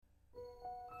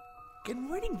Good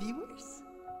morning, viewers.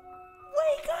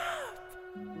 Wake up!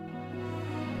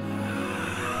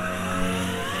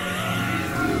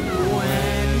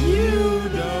 When you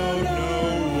don't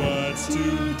know what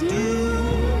to do,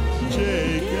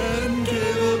 Jake and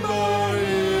Caleb are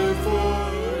here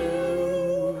for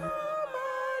you. Come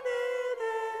on in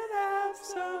and have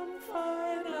some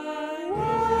fun. I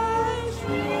wish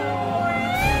you were.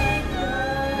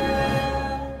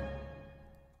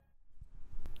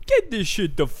 Get this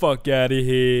shit the fuck out of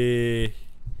here.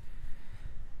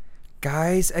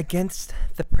 Guys, against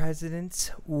the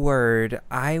president's word,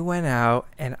 I went out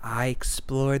and I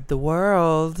explored the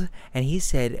world. And he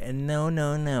said,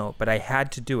 no. But I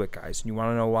had to do it, guys. And you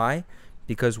want to know why?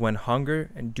 Because when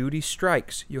hunger and duty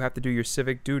strikes, you have to do your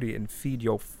civic duty and feed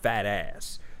your fat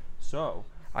ass. So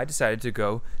I decided to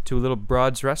go to a little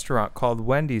broad's restaurant called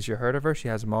Wendy's. You heard of her? She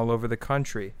has them all over the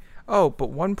country. Oh, but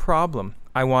one problem.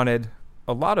 I wanted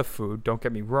a lot of food. Don't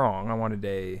get me wrong. I wanted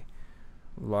a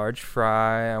large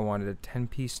fry. I wanted a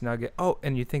 10-piece nugget. Oh,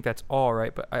 and you think that's all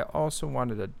right, but I also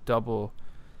wanted a double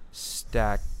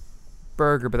stack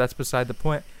burger, but that's beside the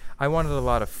point. I wanted a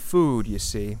lot of food, you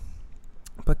see.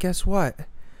 But guess what?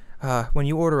 When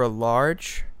you order a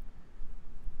large,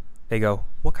 they go,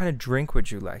 what kind of drink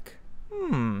would you like?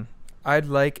 I'd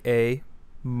like a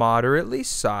moderately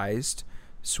sized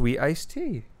sweet iced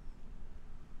tea.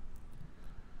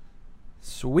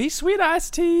 Sweet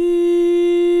iced tea.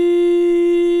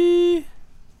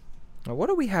 Now, what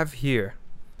do we have here?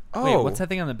 Oh, Wait, what's that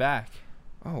thing on the back?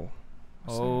 Oh,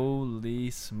 Holy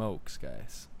smokes,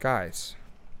 guys.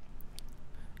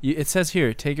 It says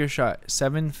here, take your shot.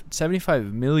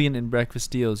 75 million in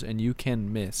breakfast deals, and you can't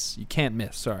miss.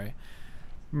 Sorry.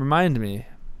 Remind me.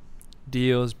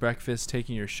 Deals, breakfast,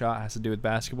 taking your shot has to do with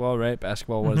basketball, right?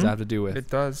 Basketball, what does that have to do with? It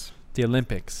does. The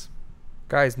Olympics.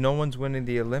 Guys, no one's winning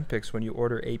the Olympics when you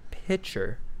order a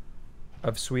pitcher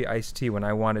of sweet iced tea when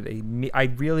I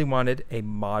really wanted a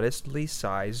modestly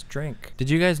sized drink. Did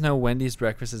you guys know Wendy's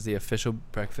breakfast is the official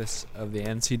breakfast of the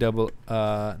NAACP?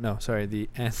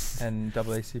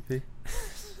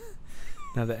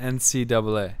 No, the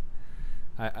NCAA.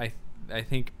 I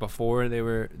think before they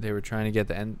were trying to get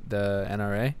the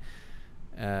NRA,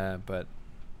 but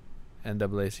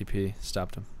NAACP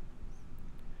stopped them.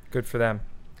 Good for them.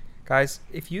 Guys,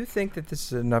 if you think that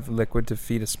this is enough liquid to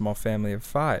feed a small family of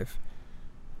 5.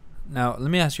 Now, let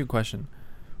me ask you a question.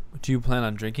 Do you plan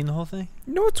on drinking the whole thing?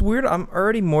 You know what's weird? I'm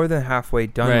already more than halfway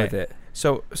done with it.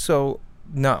 So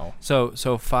no. So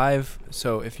 5.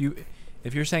 So if you're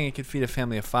saying it could feed a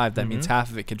family of 5, that means half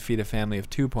of it could feed a family of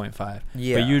 2.5.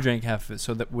 Yeah. But you drink half of it.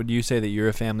 So would you say that you're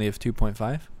a family of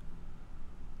 2.5?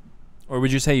 Or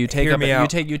would you say you take up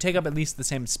at least the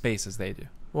same space as they do?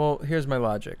 Well, here's my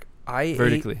logic. I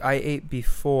ate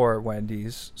before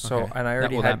Wendy's, and I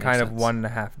already had kind of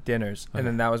 1.5 dinners, and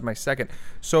then that was my second.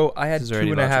 So I had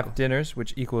 2.5 dinners,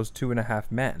 which equals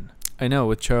 2.5 men. I know,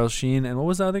 with Charles Sheen, and what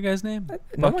was the other guy's name?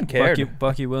 No one cared.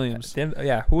 Bucky Williams.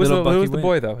 Yeah, who was the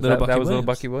boy though? That was little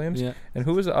Bucky Williams. Yeah. And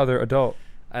who was the other adult?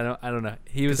 I don't know.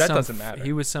 Doesn't matter.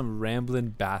 He was some rambling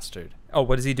bastard. Oh,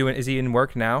 what is he doing? Is he in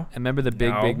work now? I remember the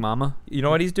Big Mama. You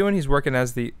know what he's doing? He's working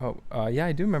as the. Yeah,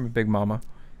 I do remember Big Mama.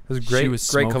 It was a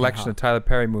great collection of Tyler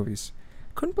Perry movies.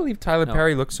 Couldn't believe Tyler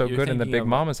Perry looked so good in the Big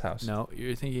Mama's house. No,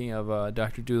 you're thinking of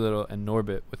Dr. Dolittle and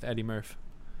Norbit with Eddie Murphy.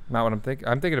 Not what I'm thinking.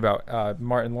 I'm thinking about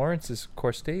Martin Lawrence's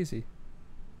Scorsese.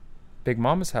 Big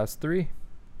Mama's House 3.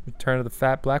 Return of the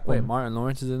Fat Black Woman. Wait, Martin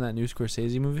Lawrence is in that new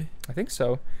Scorsese movie? I think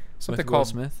so. Something called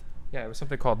Will Smith? Yeah, it was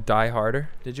something called Die Harder.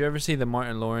 Did you ever see the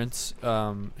Martin Lawrence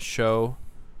show?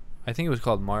 I think it was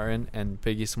called Martin, and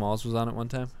Biggie Smalls was on it one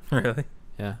time. Really?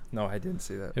 Yeah. No, I didn't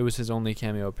see that. It was his only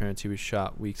cameo appearance. He was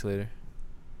shot weeks later.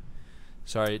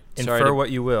 Infer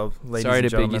what you will, ladies sorry and to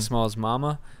gentlemen. Biggie Smalls'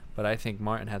 mama, but I think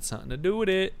Martin had something to do with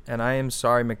it. And I am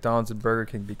sorry, McDonald's and Burger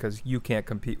King, because you can't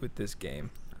compete with this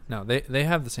game. No, they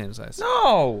have the same size.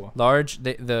 No! Large,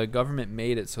 the government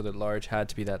made it so that large had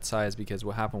to be that size because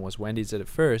what happened was Wendy's did it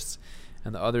first,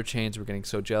 and the other chains were getting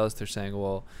so jealous. They're saying,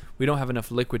 well, we don't have enough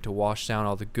liquid to wash down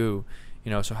all the goo.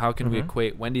 So how can we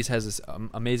equate? Wendy's has this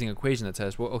amazing equation that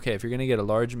says, well, okay, if you're going to get a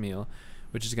large meal,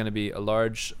 which is going to be a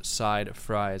large side of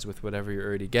fries with whatever you're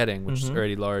already getting, which is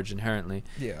already large inherently,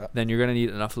 then you're going to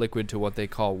need enough liquid to what they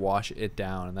call wash it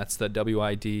down. And that's the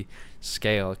WID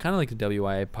scale, kind of like the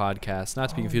WYA podcast, not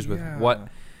to be confused with what...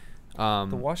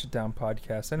 the Wash It Down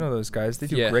podcast. I know those guys. They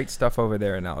do great stuff over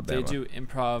there in Alabama. They do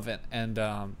improv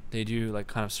and they do like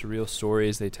kind of surreal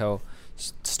stories. They tell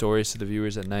stories to the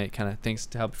viewers at night, kind of things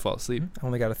to help you fall asleep. I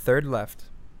only got a third left.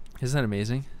 Isn't that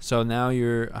amazing? So now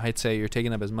I'd say you're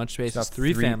taking up as much space as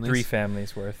three families. 3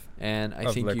 families worth. And I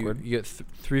of think liquid. you get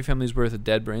 3 families worth of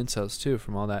dead brain cells too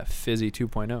from all that fizzy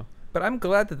 2.0. But I'm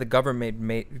glad that the government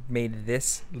made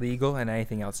this legal and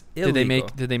anything else illegal.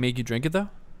 Did they make you drink it though?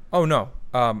 Oh no.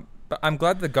 But I'm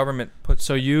glad the government put.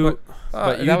 So you,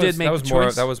 but you did make the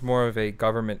choice. That was more of a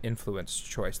government influence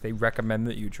choice. They recommend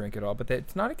that you drink it all, but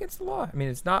it's not against the law. I mean,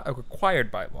 it's not required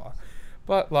by law.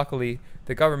 But luckily,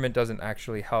 the government doesn't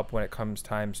actually help when it comes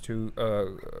times to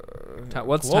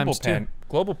What's times two?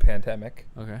 Global pandemic.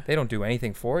 Okay. They don't do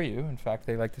anything for you. In fact,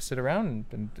 they like to sit around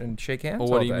and shake hands. Well,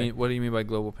 all what do you day. mean? What do you mean by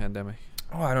global pandemic?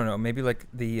 Oh, I don't know. Maybe like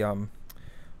the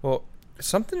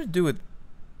something to do with.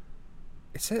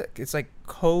 It's like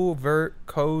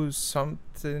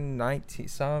something 19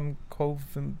 some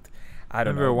COVID. I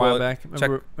don't know. Remember a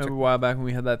while back when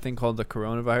we had that thing called the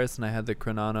coronavirus, and I had the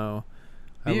Cronano.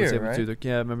 Beer, I was able right? to do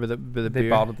remember the beer. They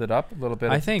bottled it up a little bit.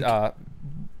 I think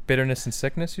bitterness and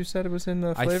sickness. You said it was in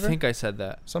the flavor. I think I said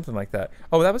that. Something like that.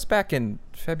 Oh, that was back in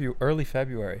early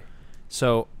February.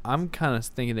 So I'm kind of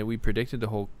thinking that we predicted the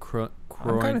whole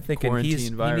I'm kind of thinking he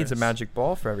needs a magic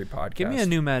ball for every podcast. Give me a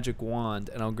new magic wand,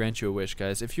 and I'll grant you a wish,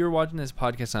 guys. If you're watching this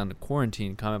podcast on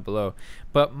quarantine, comment below.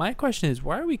 But my question is,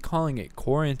 why are we calling it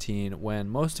quarantine when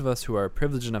most of us who are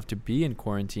privileged enough to be in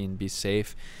quarantine, be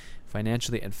safe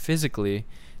financially and physically,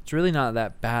 it's really not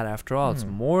that bad after all. It's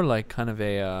more like kind of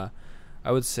a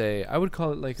I would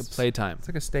call it like a playtime. It's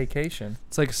like a staycation.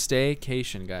 It's like a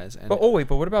staycation, guys. And but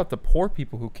what about the poor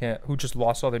people who just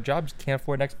lost all their jobs, can't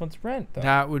afford next month's rent though?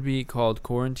 That would be called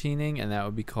quarantining, and that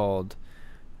would be called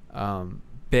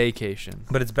vacation.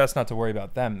 But it's best not to worry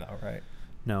about them though, right?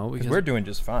 No, because we're doing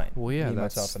just fine. Well, yeah, me,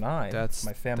 myself and I. That's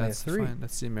my family of 3. Fine.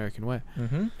 That's the American way.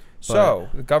 Mm-hmm. So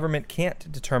the government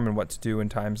can't determine what to do in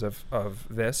times of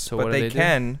this, so but they do?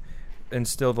 can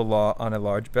instill the law on a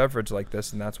large beverage like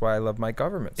this, and that's why I love my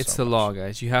government. It's so the much. law,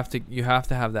 guys. You have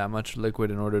to have that much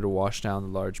liquid in order to wash down the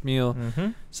large meal. Mm-hmm.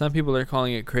 Some people are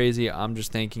calling it crazy. I'm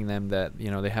just thanking them that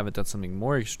they haven't done something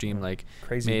more extreme, like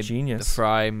crazy made genius. The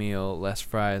fry meal less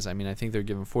fries. I mean, I think they're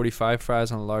giving 45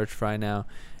 fries on a large fry now,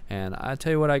 and I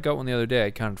tell you what, I got one the other day.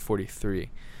 I counted 43.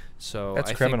 So that's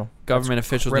I criminal. think government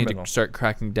officials need criminal. to start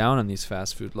cracking down on these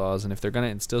fast food laws, and if they're going to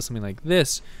instill something like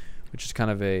this, which is kind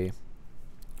of a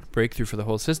breakthrough for the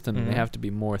whole system, and they have to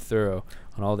be more thorough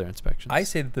on all their inspections. I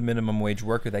say that the minimum wage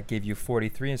worker that gave you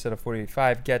 43 instead of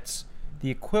 45 gets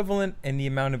the equivalent in the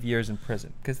amount of years in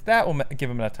prison, because that will give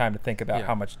them enough time to think about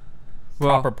how much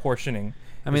proper portioning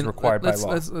is required by law.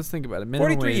 Let's think about it.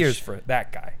 43 years for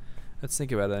that guy. Let's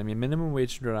think about it. I mean, minimum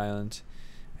wage in Rhode Island,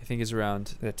 I think, is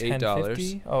around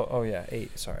 $8. Oh yeah,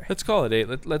 8. Sorry. Let's call it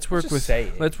 8. Let's work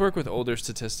with older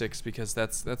statistics, because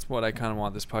that's what I kind of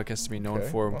want this podcast to be known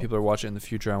for. When people are watching in the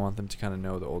future, I want them to kind of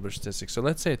know the older statistics. So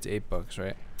let's say it's $8,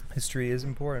 right? History is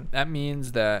important. That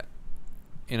means that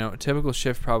a typical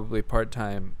shift, probably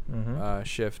part-time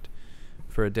shift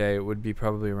for a day, would be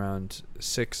probably around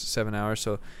 6-7 hours.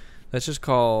 So let's just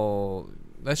call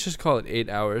it 8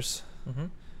 hours. Mm-hmm.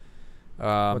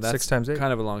 That's 6 times 8?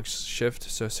 Kind of a long shift.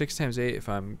 So 6 times 8, if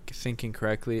I'm thinking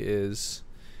correctly, is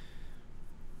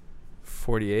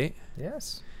 48.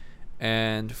 Yes.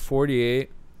 And 48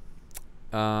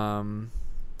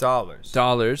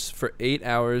 dollars for 8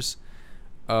 hours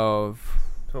of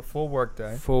full work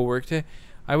day.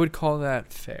 I would call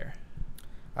that fair.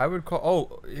 I would call.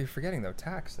 Oh, you're forgetting though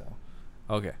tax though.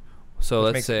 Okay, so Which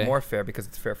let's makes say it more fair because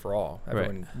it's fair for all.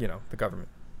 Everyone, the government.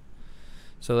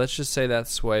 So let's just say that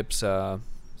swipes. Say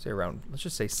around. Let's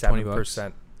just say 7%.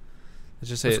 Let's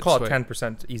just say let's call it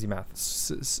 10%. Easy math.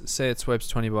 Say it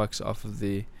swipes $20 off of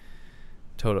the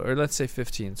total, or let's say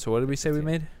 15. So what did we say 15.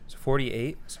 We made? So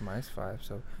 48. So minus 5.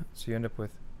 So you end up with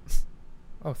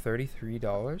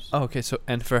 $33. Oh, okay. So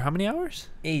and for how many hours?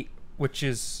 8, which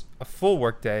is a full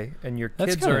work day, and your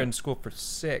kids are in school for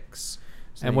 6.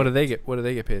 So and what do they get? What do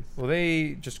they get paid? Well,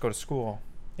 they just go to school,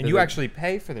 and you actually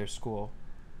pay for their school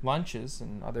lunches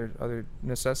and other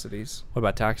necessities. What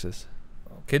about taxes?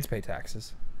 Well, kids pay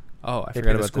taxes. Oh, I they forgot pay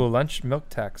about the school lunch milk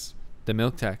tax. The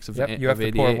milk tax of you have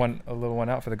to pour a little one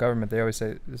out for the government. They always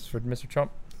say this is for Mr.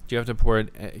 Trump. Do you have to pour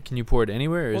it? Can you pour it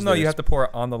anywhere? Or no, you have to pour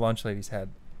it on the lunch lady's head.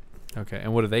 Okay,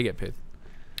 and what do they get paid?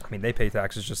 I mean, they pay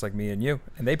taxes just like me and you,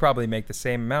 and they probably make the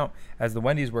same amount as the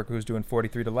Wendy's worker who's doing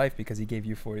 43 to life because he gave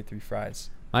you 43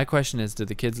 fries. My question is, do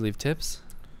the kids leave tips?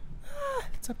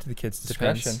 It's up to the kids'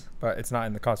 discretion, but it's not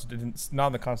in the Constitution. It's not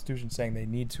in the Constitution saying they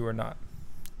need to or not.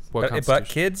 But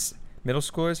kids, middle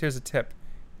schoolers, here's a tip: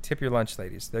 tip your lunch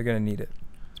ladies. They're gonna need it,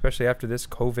 especially after this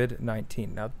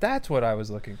COVID-19. Now that's what I was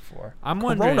looking for. I'm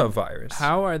wondering, coronavirus.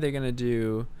 How are they gonna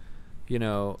do?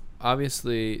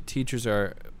 obviously teachers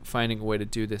are finding a way to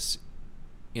do this,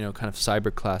 kind of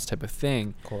cyber class type of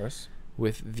thing. Of course.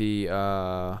 With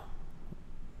the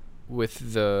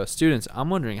students. I'm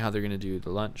wondering how they're going to do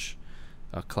the lunch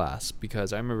class,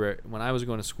 because I remember when I was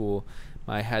going to school,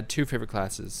 I had two favorite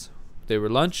classes. They were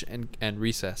lunch and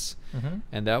recess. Mm-hmm.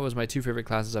 And that was my two favorite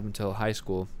classes up until high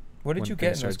school. What did you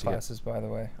get in those classes, by the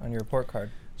way, on your report card?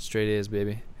 Straight A's,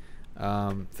 baby.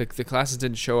 The classes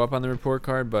didn't show up on the report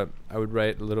card, but I would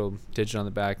write a little digit on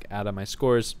the back, add up my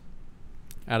scores,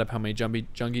 add up how many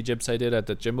junkie jips I did at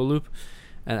the Jimbo Loop,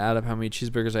 and add up how many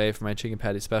cheeseburgers I ate for my chicken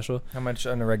patty special. How much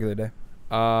on a regular day?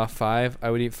 5. I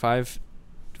would eat 5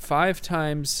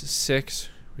 times 6,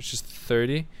 which is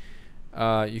 30.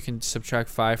 You can subtract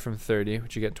 5 from 30,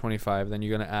 which you get 25. Then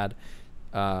you're going to add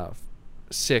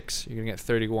 6. You're going to get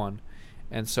 31.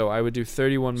 And so I would do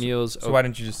 31 meals. So why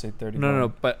didn't you just say 31?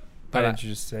 No. But why didn't you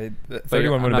just say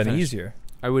 31 would have been easier?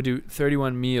 I would do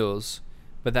 31 meals,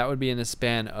 but that would be in the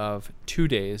span of 2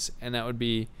 days. And that would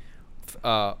be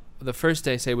the first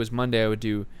day, say, was Monday, I would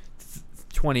do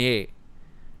 28.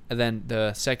 And then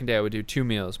the second day I would do 2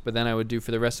 meals. But then I would do,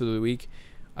 for the rest of the week,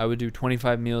 I would do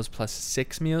 25 meals plus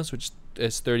 6 meals, which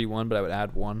is 31, but I would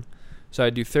add 1. So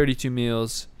I'd do 32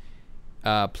 meals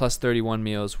plus 31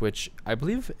 meals, which I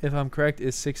believe, if I'm correct,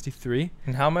 is 63.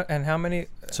 And how many?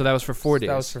 So that was for 4 days.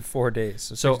 That was for 4 days.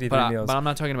 So 63 meals. But I'm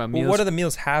not talking about meals. Well, what do the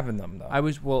meals have in them,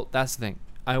 though? Well, that's the thing.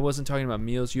 I wasn't talking about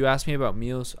meals. You asked me about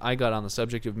meals. I got on the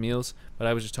subject of meals, but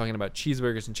I was just talking about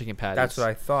cheeseburgers and chicken patties. That's what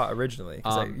I thought originally.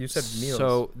 Because you said meals.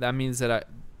 So that means that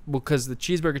because the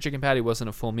cheeseburger chicken patty wasn't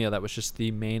a full meal. That was just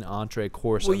the main entree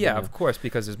course. Well, yeah, of course,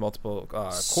 because there's multiple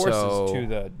courses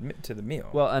to the meal.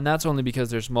 Well, and that's only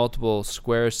because there's multiple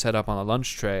squares set up on a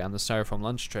lunch tray, on the styrofoam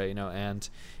lunch tray, and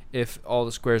if all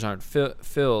the squares aren't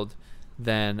filled,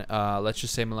 then let's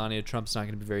just say Melania Trump's not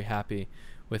going to be very happy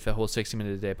with the whole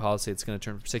 60-minute-a-day policy. It's going to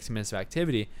turn from 60 minutes of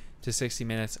activity to 60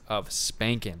 minutes of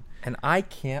spanking. And I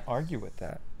can't argue with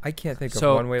that. I can't think of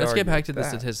one way to argue with that. So let's get back to the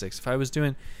statistics. If I was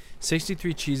doing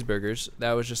 63 cheeseburgers,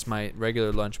 that was just my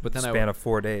regular lunch. But then span of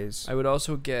 4 days. I would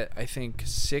also get, I think,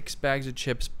 6 bags of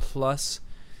chips plus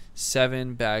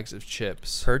 7 bags of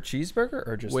chips. Per cheeseburger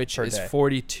or just which per is day?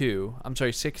 42. I'm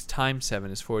sorry, 6 times 7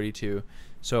 is 42.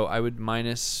 So I would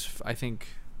minus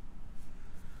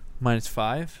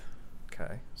 5.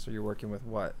 Okay. So you're working with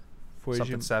what?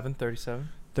 37? 37?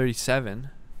 37.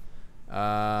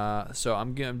 So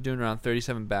I'm doing around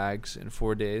 37 bags in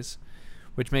 4 days,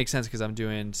 which makes sense because I'm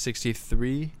doing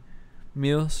 63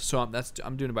 meals. So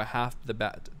I'm doing about half the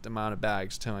amount of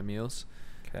bags to my meals.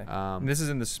 Okay. And this is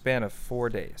in the span of 4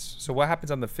 days. So what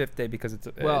happens on the 5th day? Because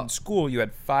in school you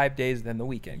had 5 days, then the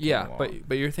weekend. Yeah, but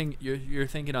you're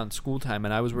thinking on school time,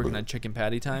 and I was working on chicken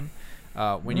patty time.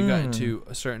 When you got into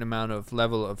a certain amount of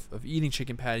level of eating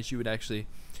chicken patties, you would actually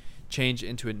change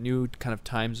into a new kind of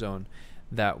time zone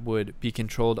that would be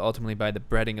controlled ultimately by the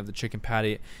breading of the chicken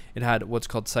patty. It had what's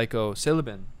called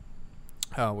psilocybin,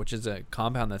 which is a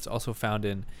compound that's also found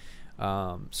in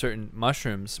certain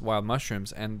mushrooms, wild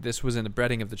mushrooms, and this was in the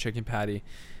breading of the chicken patty.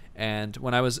 And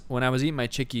when I was eating my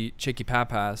chicky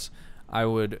papas, I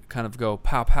would kind of go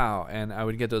pow pow, and I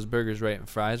would get those burgers right and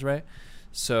fries right.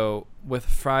 So with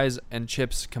fries and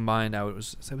chips combined, I would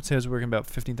say I was working about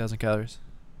 15,000 calories.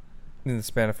 In the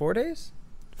span of 4 days?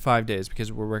 5 days,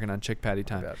 because we're working on chick patty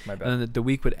time. My bad. And then the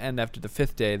week would end after the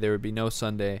 5th day. There would be no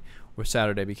Sunday or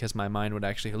Saturday because my mind would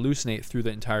actually hallucinate through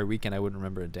the entire weekend. I wouldn't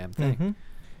remember a damn thing. Mm-hmm.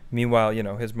 Meanwhile,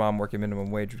 his mom working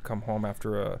minimum wage would come home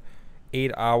after a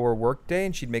 8-hour work day,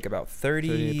 and she'd make about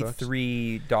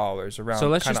 $33 around. So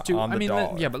let's just do.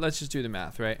 Dollar. But let's just do the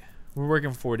math, right? We're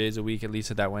working 4 days a week at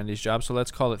least at that Wendy's job. So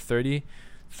let's call it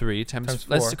 33 times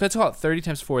 4. Let's call it 30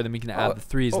 times 4. Then we can add the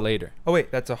 3s later. Oh wait,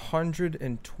 that's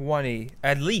 $120.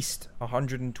 At least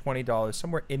 $120,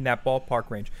 somewhere in that ballpark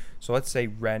range. So let's say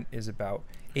rent is about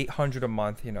 $800 a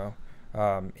month.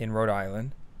 In Rhode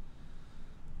Island.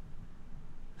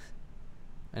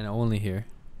 And only here.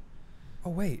 Oh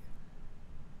wait.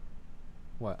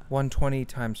 What? 120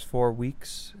 times 4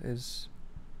 weeks is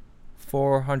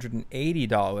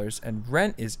 $480, and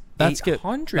rent is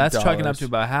 $800. That's chalking up to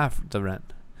about half the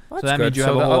rent. Well, so that means you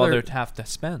have a whole other half to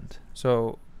spend.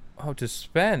 So, to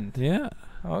spend? Yeah.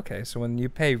 Okay, so when you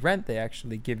pay rent, they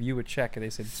actually give you a check, and they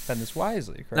say spend this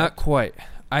wisely, correct? Not quite.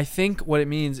 I think what it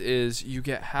means is you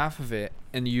get half of it,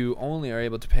 and you only are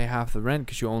able to pay half the rent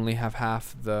because you only have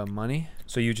half the money.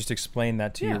 So you just explain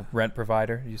that to your rent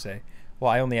provider. You say,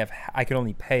 well, I can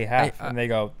only pay half. And they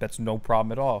go, that's no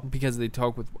problem at all. Because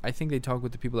I think they talk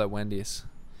with the people at Wendy's.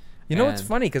 You know what's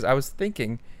funny? Because I was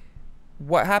thinking,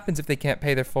 what happens if they can't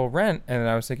pay their full rent? And then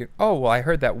I was thinking, oh, well, I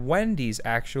heard that Wendy's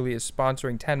actually is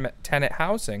sponsoring tenant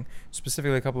housing,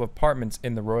 specifically a couple of apartments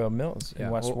in the Royal Mills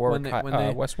in West Warwick.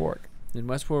 West Warwick. In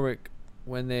West Warwick,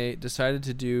 when they decided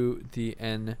to do the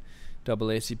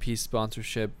NAACP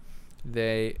sponsorship,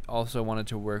 they also wanted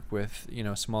to work with,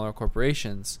 smaller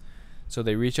corporations. So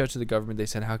they reached out to the government. They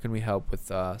said, how can we help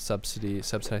with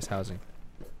subsidized housing?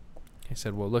 They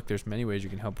said, well, look, there's many ways you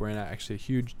can help. We're in actually a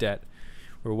huge debt.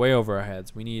 We're way over our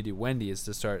heads. We need Wendy's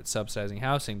to start subsidizing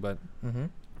housing. But,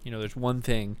 there's one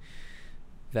thing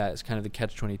that is kind of the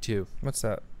catch-22. What's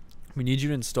that? We need you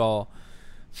to install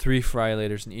 3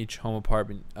 fryolators in each home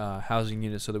apartment housing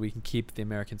unit so that we can keep the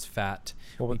Americans fat.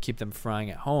 We keep them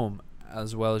frying at home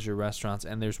as well as your restaurants.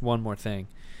 And there's one more thing.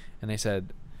 And they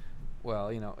said, well,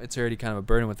 it's already kind of a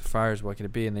burden with the fryers. What could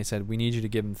it be? And they said, we need you to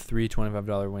give them 3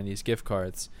 $25 Wendy's gift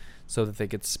cards so that they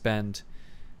could spend...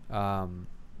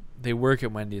 they work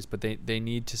at Wendy's, but they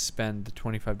need to spend the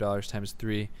 $25 times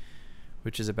 3,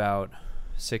 which is about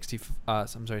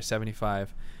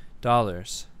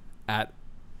 $75 at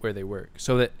where they work.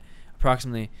 So that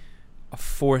approximately a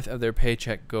fourth of their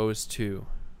paycheck goes to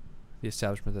the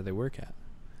establishment that they work at.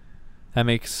 That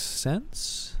makes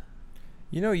sense?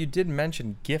 You did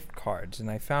mention gift cards,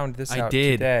 and I found this out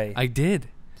today. I did.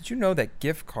 Did you know that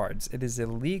gift cards, it is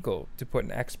illegal to put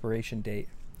an expiration date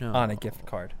on a gift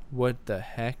card? What the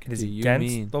heck it is do you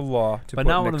against mean? the law to but put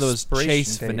not an one of those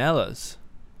Chase date. vanillas.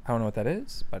 I don't know what that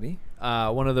is, buddy.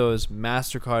 One of those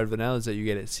MasterCard vanillas that you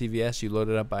get at CVS. You load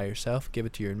it up by yourself, give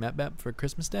it to your MEP for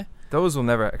Christmas Day. Those will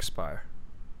never expire.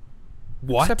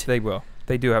 What? Except they will.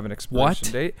 They do have an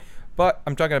expiration date. But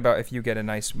I'm talking about if you get a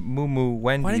nice Moo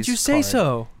Wendy's. Why did you say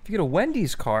so? If you get a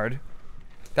Wendy's card,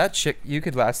 that shit you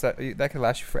could last that could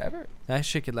last you forever. That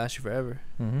shit could last you forever.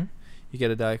 Mm-hmm. You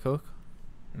get a Diet Coke?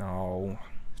 No.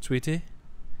 Sweet tea?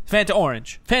 Fanta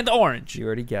Orange. Fanta Orange. You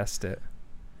already guessed it.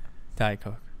 Diet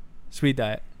Coke. Sweet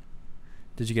diet.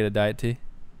 Did you get a diet tea?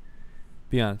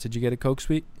 Be honest. Did you get a Coke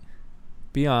sweet?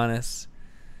 Be honest.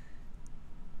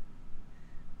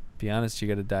 Be honest. You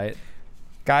got a diet?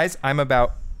 Guys, I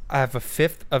have a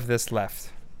fifth of this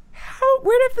left.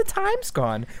 Where did the time's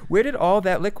gone? Where did all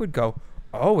that liquid go?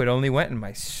 Oh, it only went in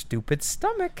my stupid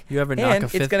stomach. You ever knock a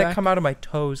fifth it's going to back? come out of my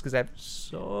toes because I have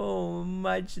so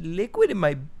much liquid in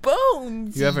my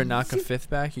bones. You ever knock a fifth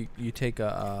back? You take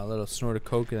a little snort of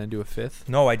Coke and then do a fifth?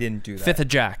 No, I didn't do that. Fifth of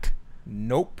Jack.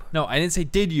 Nope. No, I didn't say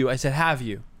did you. I said have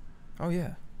you. Oh,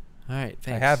 yeah. All right,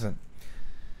 thanks. I haven't.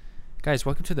 Guys,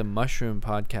 welcome to the Mushroom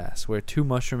Podcast, where 2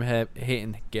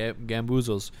 mushroom-hating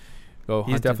gamboozles go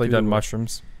hunting. He's definitely done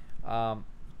mushrooms.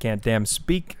 Can't damn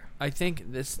speak. I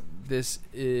think this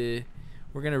we're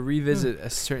gonna revisit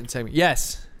a certain segment.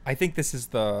 Yes, I think this is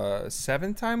the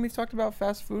 7th time we've talked about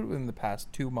fast food within the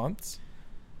past 2 months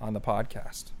on the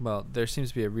podcast. Well, there seems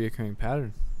to be a reoccurring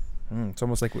pattern. It's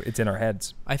almost like it's in our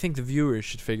heads. I think the viewers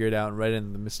should figure it out and write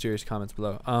in the mysterious comments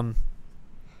below.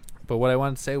 But what I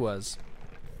wanted to say was,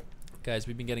 guys,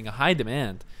 we've been getting a high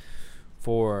demand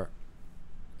for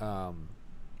nothing.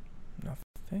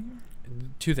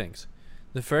 2 things.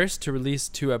 The first, to release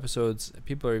 2 episodes.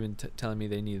 People are even telling me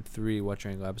they need 3 Watch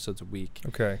Your Angle episodes a week.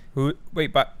 Okay.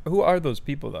 But who are those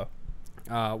people, though?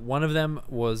 One of them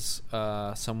was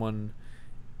someone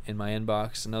in my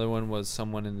inbox. Another one was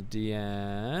someone in the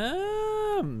DMs.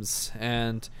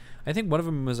 And I think one of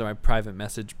them was in my private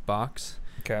message box.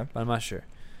 Okay. But I'm not sure.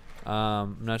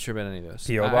 I'm not sure about any of those.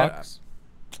 P.O. box?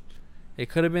 It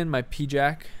could have been my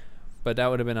P-Jack, but that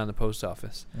would have been on the post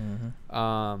office.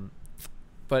 Mm-hmm.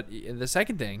 But the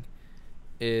second thing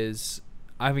is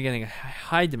I've been getting a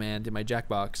high demand in my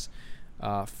Jackbox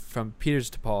from Peters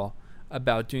to Paul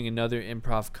about doing another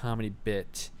improv comedy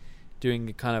bit, doing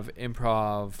a kind of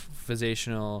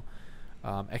improvisational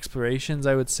explorations,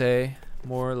 I would say,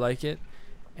 more like it,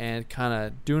 and kind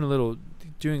of doing a little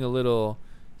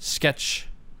sketch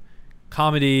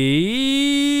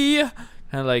comedy, kind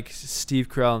of like Steve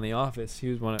Carell in The Office. He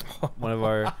was one of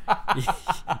our.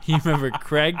 You remember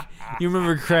Craig?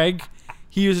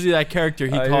 He used to do that character.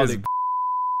 He called it.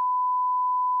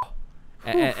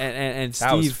 And Steve,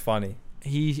 that was funny.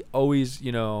 He always,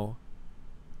 he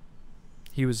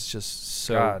was just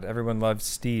so. God, everyone loved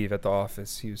Steve at The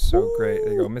Office. He was so great.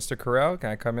 They go, Mr. Carell, can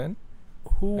I come in?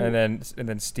 Who? And then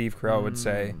Steve Carell would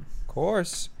say, of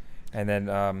course. And then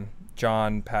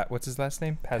what's his last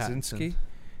name? Pazinski.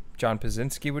 John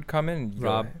Pazinski would come in. And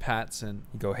Rob Patson.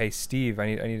 You go, hey Steve,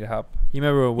 I need help. You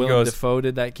remember when Willem Dafoe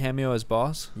did that cameo as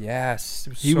boss? Yes,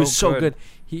 he was so good.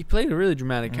 He played a really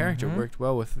dramatic character. Worked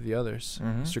well with the others.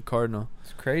 Mr. Cardinal.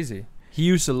 It's crazy. He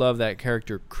used to love that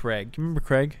character, Craig. You remember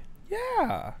Craig?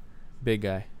 Yeah. Big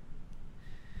guy.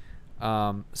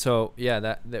 So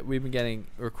yeah, that we've been getting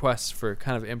requests for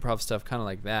kind of improv stuff, kind of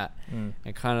like that,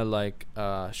 and kind of like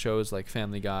shows like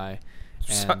Family Guy.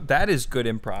 And that is good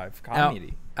improv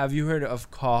comedy. Now, have you heard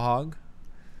of Quahog?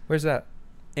 Where's that?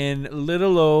 In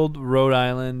little old Rhode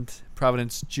Island,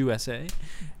 Providence, USA.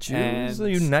 Jews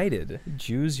United.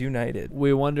 Jews United.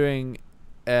 We're wondering...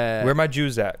 where are my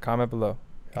Jews at? Comment below.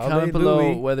 Comment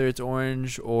below whether it's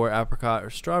orange or apricot or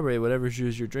strawberry, whatever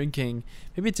Jews you're drinking.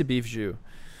 Maybe it's a beef Jew.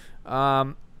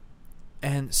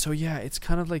 And so, yeah, it's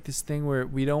kind of like this thing where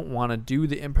we don't want to do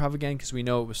the improv again because we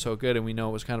know it was so good and we know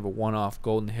it was kind of a one-off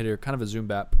golden hitter, kind of a Zoom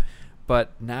bap.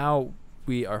 But now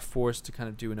we are forced to kind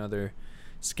of do another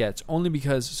sketch only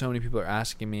because so many people are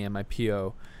asking me in my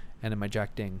PO and in my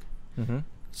Jack Ding. Mm-hmm.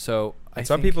 So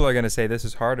some people are going to say this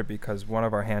is harder because one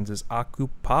of our hands is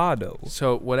ocupado.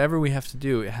 So whatever we have to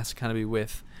do, it has to kind of be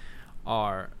with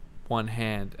our one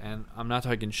hand. And I'm not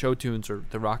talking show tunes or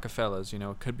the Rockefellers. It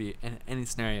could be in any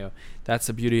scenario. That's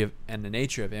the beauty of and the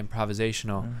nature of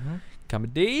improvisational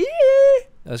comedy.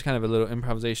 That was kind of a little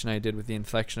improvisation I did with the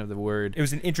inflection of the word. It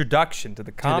was an introduction to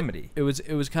the comedy. It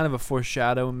was kind of a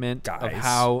foreshadowment of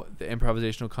how the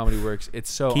improvisational comedy works.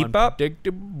 It's so Keep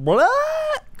unpredictable.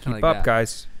 Keep like up, that.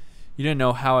 guys. You didn't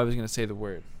know how I was going to say the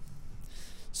word.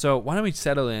 So why don't we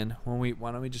settle in?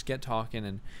 Why don't we just get talking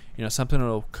and something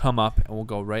will come up and we'll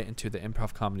go right into the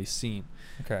improv comedy scene.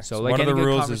 Okay. So like one of the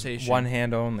rules conversation, is one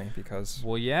hand only because.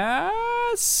 Well,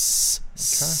 yes.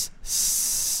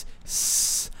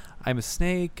 I'm a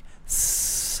snake.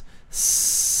 So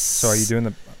are you doing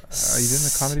the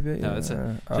comedy bit? No, it's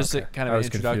just a kind of an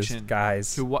introduction, confused.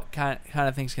 Guys, to what kind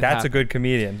of things can happen. That's a good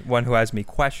comedian, one who has me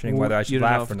questioning whether I should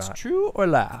laugh or not. It's true or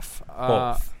laugh.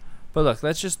 Both. But look,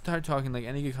 let's just start talking like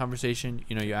any good conversation.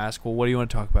 You ask, well, what do you want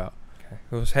to talk about? Okay.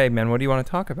 It goes, hey man, what do you want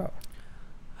to talk about?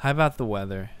 How about the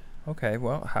weather? Okay,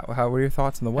 well, how were your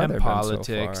thoughts on the weather? And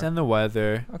politics so and the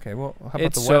weather. Okay, well, how about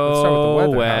it's the weather? Let's start with the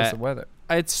weather. Wet. How's the weather?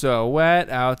 It's so wet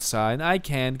outside. I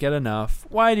can't get enough.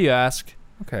 Why do you ask?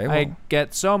 Okay, well, I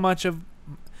get so much of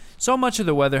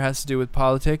the weather has to do with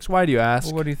politics. Why do you ask?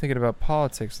 Well, what are you thinking about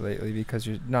politics lately? Because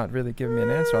you're not really giving me an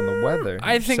answer on the weather.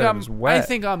 I think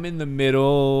I'm in the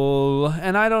middle,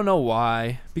 and I don't know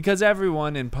why. Because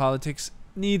everyone in politics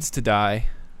needs to die.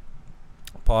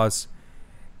 Pause.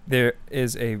 There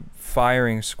is a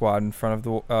firing squad in front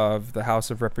of the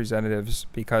House of Representatives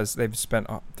because they've spent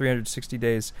 360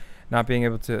 days not being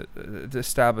able to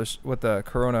establish what the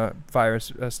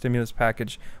coronavirus stimulus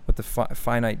package, what the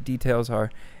finite details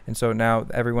are. And so now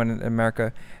everyone in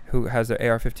America who has their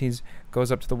AR-15s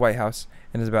goes up to the White House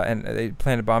and they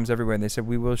planted bombs everywhere. And they said,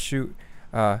 we will shoot.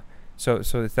 So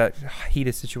it's that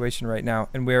heated situation right now.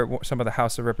 And we're some of the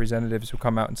House of Representatives who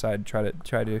come out inside and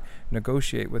try to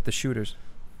negotiate with the shooters.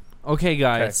 Okay,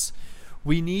 guys. Okay.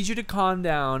 We need you to calm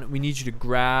down. We need you to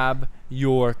grab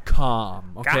your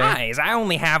calm. Okay? Guys, I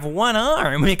only have one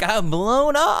arm. It got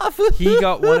blown off. He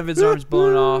got one of his arms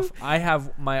blown off.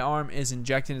 My arm is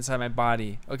injected inside my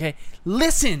body. Okay?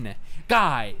 Listen,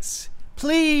 guys.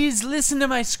 Please listen to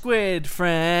my squid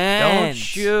friend. Don't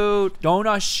shoot.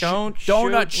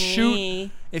 Don't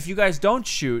shoot. If you guys don't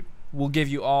shoot, we'll give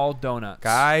you all donuts.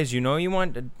 Guys, you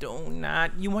want a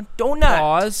donut. You want donut.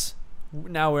 Pause.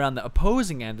 Now we're on the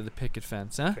opposing end of the picket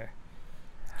fence, huh? Okay.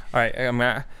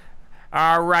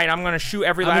 All right, I'm gonna shoot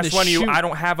every last one of you. I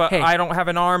don't have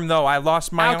an arm though. I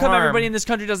lost my arm. How come everybody in this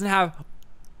country doesn't have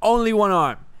only one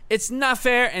arm? It's not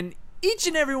fair, and each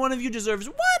and every one of you deserves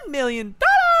 $1 million.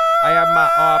 I have my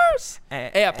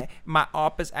op. My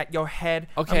op is at your head.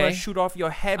 Okay. I'm gonna shoot off your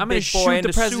head. I'm gonna shoot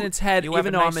the president's head,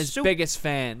 even though I'm his biggest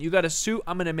fan. You got a suit.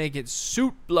 I'm gonna make it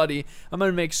suit bloody. I'm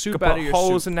gonna make soup out of your suit. Put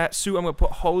holes in that suit. I'm gonna put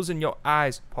holes in your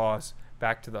eyes. Pause.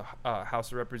 Back to the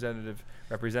House of Representatives.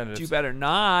 You better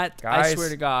not. Guys, I swear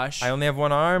to gosh. I only have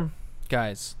one arm.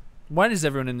 Guys, why does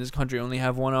everyone in this country only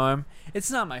have one arm?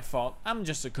 It's not my fault. I'm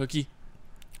just a cookie.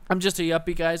 I'm just a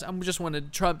yuppie, guys. I'm just one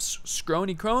of Trump's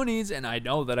scrawny cronies, and I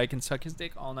know that I can suck his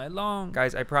dick all night long.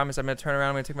 Guys, I promise I'm going to turn around.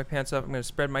 I'm going to take my pants off. I'm going to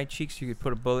spread my cheeks so you could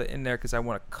put a bullet in there because I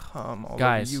want to come all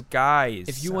over you guys.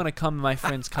 If you want to come, my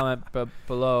friends, comment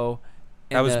below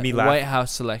in that was the me laughing. White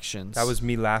House selections. That was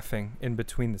me laughing in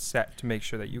between the set to make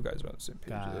sure that you guys were on the same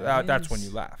page. That's when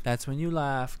you laugh. That's when you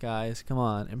laugh, guys. Come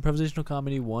on. Improvisational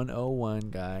comedy 101,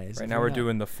 guys. Right now we're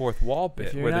doing the fourth wall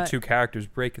bit where the two characters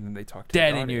break and then they talk to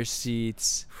dead in your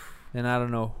seats. And I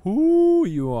don't know who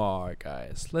you are,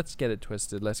 guys. Let's get it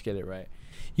twisted. Let's get it right.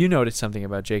 You noticed something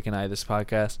about Jake and I this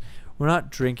podcast. We're not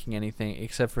drinking anything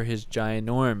except for his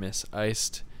ginormous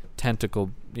iced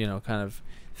tentacle, kind of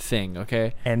thing,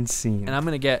 okay? End scene. And I'm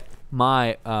going to get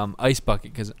my ice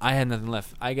bucket because I had nothing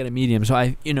left. I got a medium, so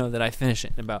I that I finish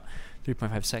it in about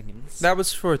 3.5 seconds. That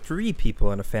was for 3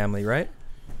 people in a family, right?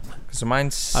 So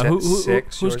mine's 6. Who's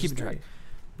yours keeping 3. track?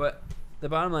 But the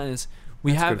bottom line is,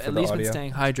 we That's have good for at the least been audio.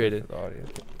 staying That's good hydrated. for the audio.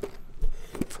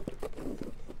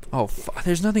 Oh,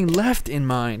 there's nothing left in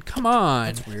mine. Come on.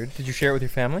 That's weird. Did you share it with your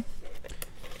family?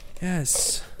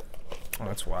 Yes. Oh,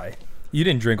 that's why. You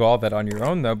didn't drink all of that on your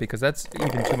own, though, because that's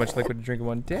even too much liquid to drink in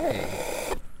one day.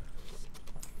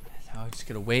 Now I'm just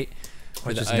gonna wait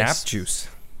for It's the just nap ice. juice.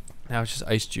 Now it's just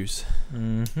ice juice.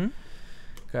 Mm-hmm.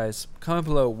 Guys, comment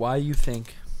below why you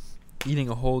think eating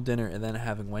a whole dinner and then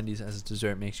having Wendy's as a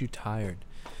dessert makes you tired.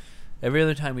 Every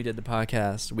other time we did the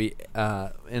podcast, we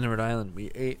in Rhode Island, we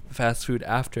ate fast food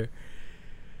after.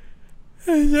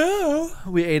 And now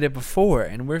we ate it before,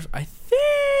 and I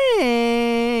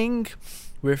think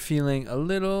we're feeling a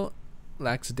little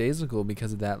lackadaisical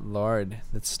because of that lard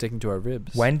that's sticking to our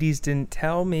ribs. Wendy's didn't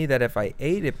tell me that if I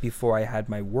ate it before I had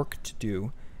my work to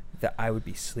do, that I would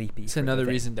be sleepy. It's for the another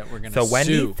day. reason that we're gonna So sue.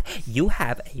 Wendy's, you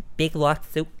have a big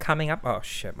lawsuit coming up. Oh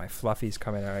shit, my Fluffy's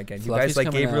coming out again. You guys Fluffy's like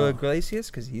coming Gabriel out. Iglesias?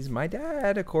 Because he's my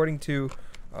dad, according to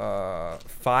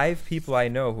 5 people I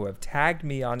know who have tagged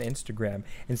me on Instagram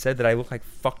and said that I look like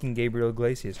fucking Gabriel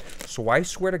Iglesias. So I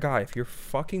swear to God, if you're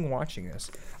fucking watching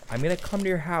this, I'm gonna come to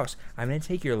your house. I'm gonna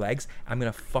take your legs. I'm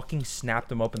gonna fucking snap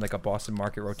them open like a Boston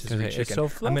Market rotisserie It's chicken. so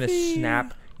I'm gonna fluffy.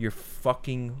 snap your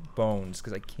fucking bones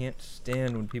because I can't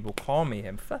stand when people call me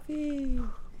him. Fluffy.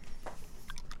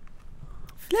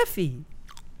 Fluffy.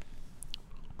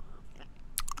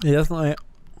 He doesn't like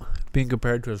being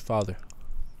compared to his father.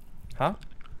 Huh?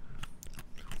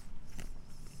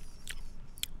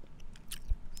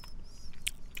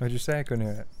 What'd you say? I couldn't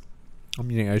hear that.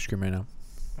 I'm eating ice cream right now.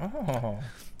 Oh.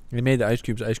 They made the ice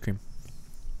cubes ice cream.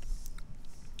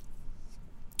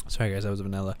 Sorry, guys, that was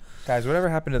vanilla. Guys, whatever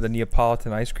happened to the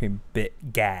Neapolitan ice cream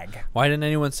gag? Why didn't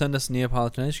anyone send us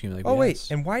Neapolitan ice cream? Like Oh, we wait.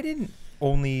 asked? And why didn't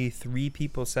only 3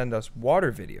 people send us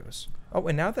water videos? Oh,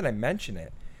 and now that I mention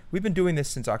it, we've been doing this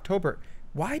since October.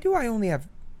 Why do I only have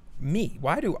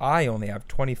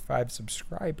 25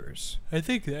 subscribers? I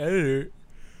think the editor.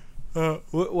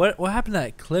 What happened to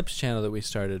that clips channel that we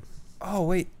started? Oh,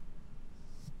 wait.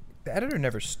 The editor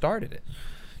never started it.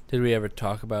 Did we ever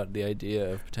talk about the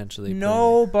idea of potentially?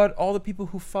 No, but all the people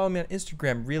who follow me on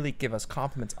Instagram really give us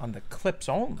compliments on the clips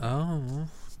only. Oh,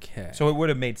 okay. So it would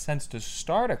have made sense to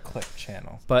start a clip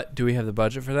channel. But do we have the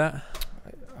budget for that?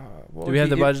 Well, Do we have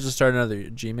the budget to start another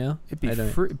Gmail? It'd be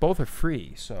free. Both are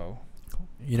free, so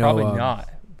You know, probably not.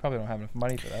 Probably don't have enough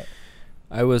money for that.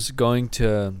 I was going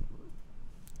to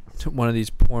one of these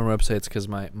porn websites because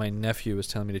my nephew was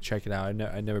telling me to check it out.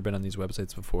 I'd never been on these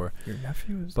websites before. Your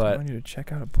nephew is But- telling you to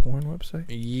check out a porn website?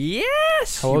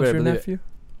 Yes. How old's your nephew?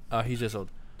 He's just old.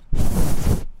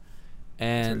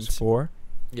 And He's 4.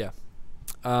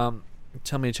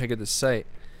 tell me to check out this site.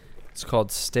 It's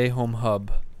called Stay Home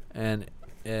Hub, and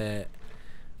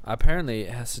apparently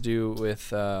it has to do with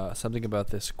something about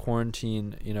this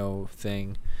quarantine,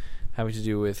 thing, having to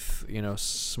do with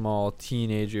small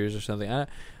teenagers or something. I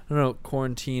don't know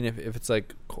quarantine if it's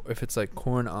like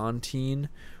corn on teen,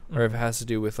 or if it has to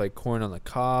do with like corn on the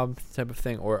cob type of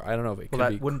thing, or I don't know if it could Well,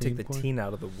 be that wouldn't take cream the corn. teen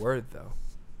out of the word, though.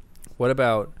 What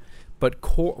about,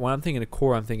 when I'm thinking of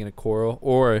core, I'm thinking of coral,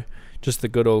 or just the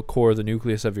good old core, the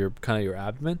nucleus of your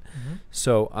abdomen. Mm-hmm.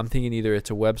 So I'm thinking either it's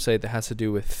a website that has to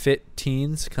do with fit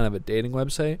teens, kind of a dating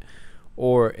website,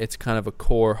 or it's kind of a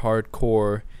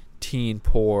hardcore teen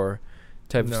poor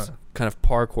type of kind of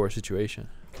parkour situation.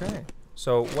 Okay.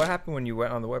 So what happened when you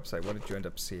went on the website? What did you end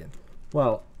up seeing?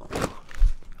 Well,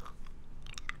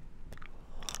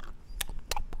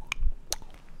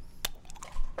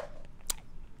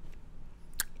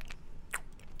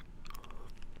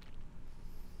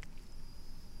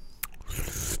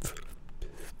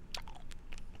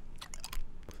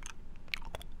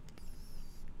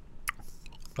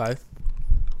 five.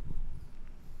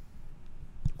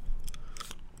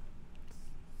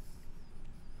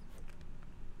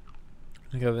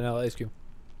 I got a vanilla ice cube.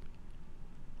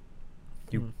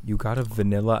 You got a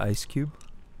vanilla ice cube?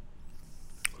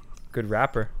 Good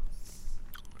rapper.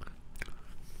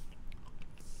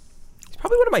 He's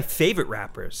probably one of my favorite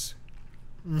rappers.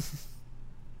 You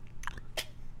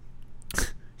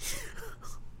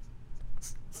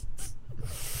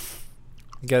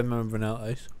got him a vanilla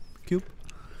ice cube.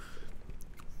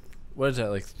 What is that,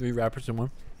 like 3 wrappers in one?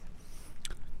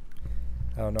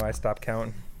 I don't know. I stopped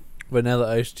counting.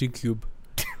 Vanilla iced tea cube.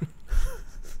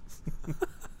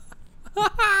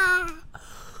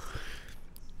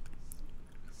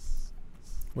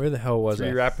 Where the hell was 3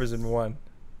 I? rappers in one.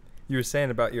 You were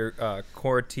saying about your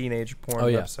core teenage porn Oh,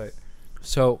 yeah. website.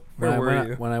 So Where were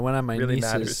you? when I went on my Really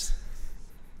niece's, matters.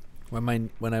 when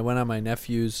I went on my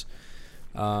nephew's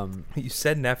You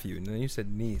said nephew, and then you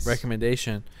said niece.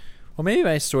 recommendation. Well, maybe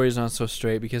my story's not so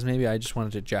straight because maybe I just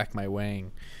wanted to jack my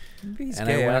wang. Maybe he's And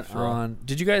gay I went after all. on.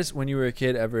 Did you guys, when you were a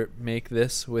kid, ever make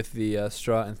this with the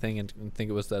straw and thing and think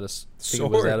it was that think it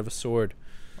was Sword. out of a sword?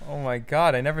 Oh my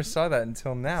God! I never saw that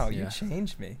until now. Yeah. You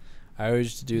changed me. I always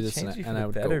used to do You this, changed me for and the I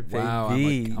would better, go, "Wow,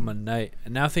 baby." I'm a knight."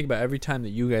 And now think about every time that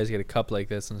you guys get a cup like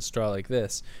this and a straw like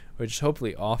this, which is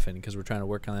hopefully often because we're trying to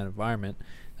work on that environment,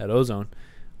 that ozone.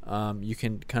 You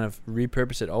can kind of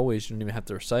repurpose it always. You don't even have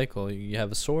to recycle. You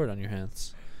have a sword on your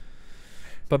hands.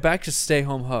 But back to Stay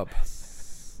Home Hub.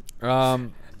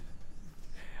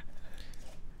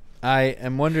 I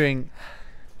am wondering,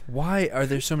 why are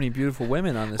there so many beautiful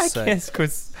women on this site?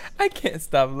 I can't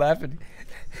stop laughing.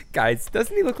 Guys,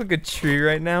 doesn't he look like a tree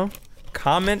right now?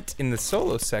 Comment in the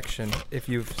solo section if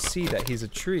you see that he's a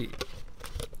tree.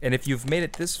 And if you've made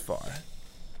it this far,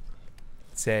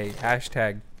 say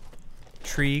hashtag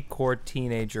tree core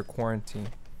teenager quarantine.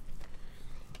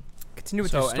 Continue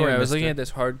with your story. Anyway, I was looking mister. at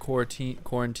this hardcore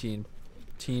quarantine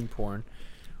teen porn,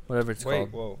 whatever it's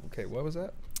called. Whoa, okay, what was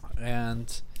that?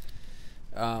 And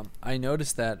I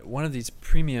noticed that one of these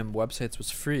premium websites was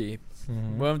free.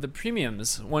 Mm-hmm. One of the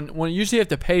premiums, one usually you have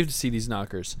to pay to see these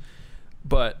knockers,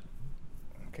 but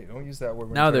Okay, don't use that word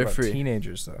when Now you're they're talking about free.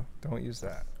 teenagers, though. Don't use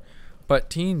that.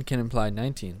 teen can imply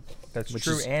 19. That's Which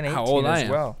true, is and 18 how old I as am.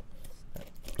 well.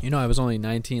 You know, I was only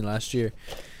 19 last year.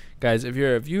 Guys, if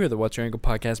you're a viewer of the What's Your Angle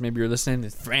podcast, maybe you're listening to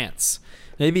France.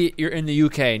 Maybe you're in the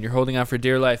UK and you're holding out for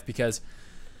dear life because,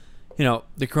 you know,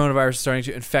 the coronavirus is starting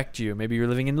to infect you. Maybe you're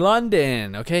living in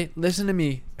London, okay? Listen to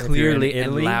me If you're in clearly and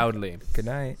Italy, loudly. Good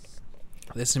night.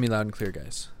 Listen to me loud and clear,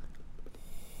 guys.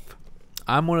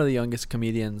 I'm one of the youngest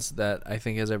comedians that I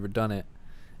think has ever done it.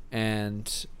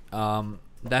 And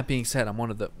that being said, I'm one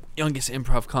of the youngest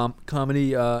improv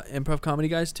comedy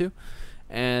guys, too.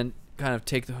 And kind of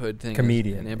take the hood thing.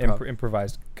 Comedian. and improv.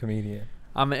 Improvised comedian.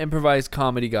 I'm an improvised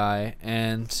comedy guy,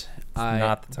 and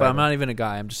not the but I'm title. not even a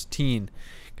guy. I'm just teen,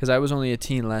 because I was only a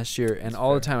teen last year, and That's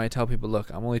all the fair. time I tell people, look,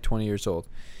 I'm only 20 years old,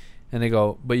 and they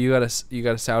go, but you got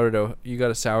a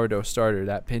sourdough starter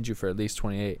that pins you for at least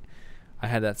 28. I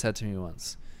had that said to me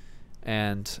once,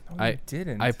 and Oh, you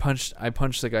didn't. I punched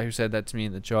the guy who said that to me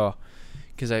in the jaw,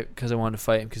 because I wanted to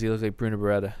fight him because he looked like Bruno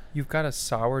Beretta. You've got a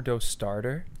sourdough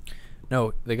starter?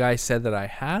 No, the guy said that I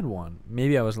had one.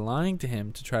 Maybe I was lying to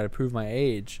him to try to prove my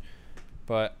age.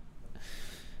 But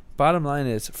bottom line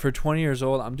is, for 20 years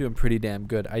old, I'm doing pretty damn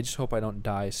good. I just hope I don't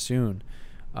die soon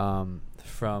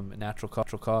from natural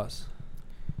cause.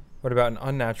 What about an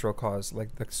unnatural cause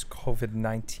like the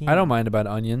COVID-19? I don't mind about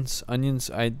onions.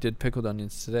 Onions, I did pickled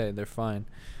onions today. They're fine.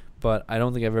 But I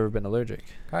don't think I've ever been allergic.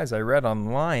 Guys, I read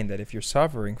online that if you're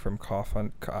suffering from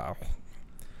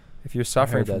if you're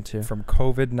suffering that too. from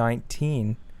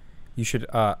COVID-19, you should,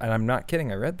 and I'm not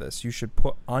kidding, I read this, you should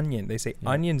put onion. They say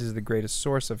onions is the greatest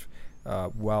source of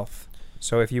wealth.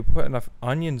 So if you put enough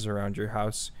onions around your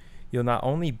house, you'll not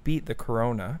only beat the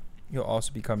corona, you'll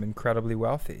also become incredibly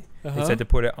wealthy. They said to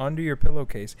put it under your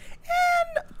pillowcase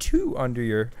and two under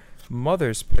your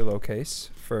mother's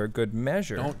pillowcase for a good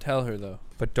measure. Don't tell her, though.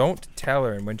 But don't tell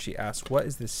her. And when she asks, what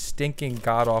is this stinking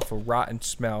god-awful rotten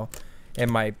smell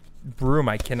in my broom,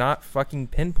 I cannot fucking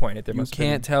pinpoint it. There You must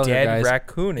can't be tell a her, dead guys.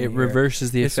 raccoon in It here. reverses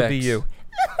the This will effects. be you.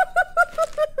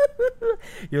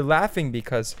 You're laughing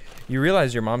because you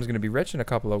realize your mom's going to be rich in a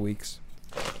couple of weeks.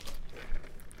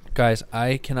 Guys,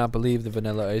 I cannot believe the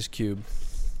Vanilla Ice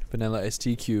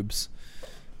Tea Cube's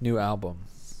new album.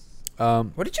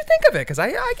 What did you think of it? Because I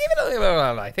gave it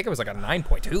I think it was like a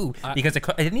 9.2 because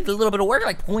it needed a little bit of work,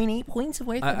 like 0.8 points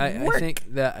away from work.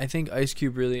 I think Ice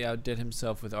Cube really outdid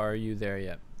himself with "Are You There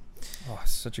Yet?" Oh,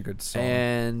 such a good song.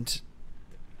 And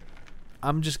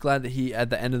I'm just glad that he, at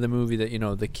the end of the movie, that, you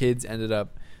know, the kids ended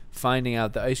up finding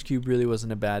out that Ice Cube really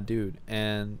wasn't a bad dude,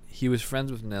 and he was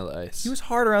friends with Vanilla Ice. He was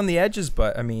hard around the edges,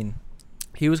 but I mean,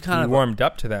 he was kind he of warmed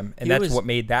up to them, and he that's was- what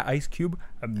made that Ice Cube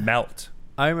melt.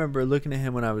 I remember looking at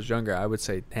him when I was younger. I would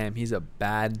say, damn, he's a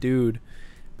bad dude.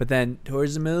 But then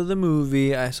towards the middle of the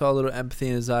movie, I saw a little empathy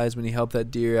in his eyes when he helped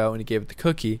that deer out and he gave it the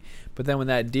cookie. But then when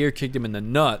that deer kicked him in the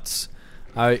nuts,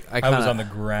 I was on the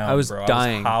ground, I was bro.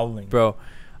 dying. I was howling. Bro,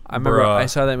 I remember Bruh. I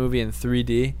saw that movie in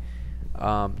 3D.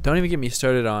 Don't even get me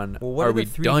started on, Well, are we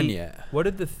done yet? What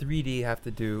did the 3D have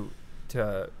to do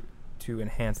to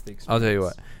enhance the experience? I'll tell you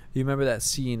what. You remember that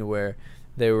scene where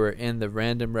they were in the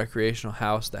random recreational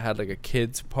house that had like a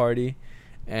kids party,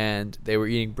 and they were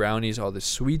eating brownies, all this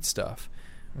sweet stuff.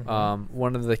 Mm-hmm.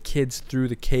 One of the kids threw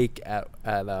the cake at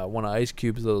one of Ice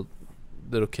Cube's little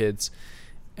kids,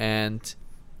 and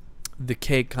the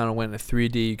cake kind of went into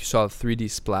 3D. You saw the 3D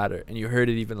splatter, and you heard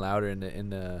it even louder in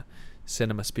the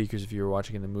cinema speakers if you were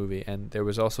watching in the movie. And there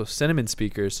was also cinnamon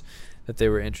speakers that they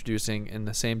were introducing in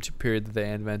the same period that they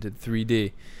invented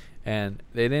 3D. And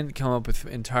they didn't come up with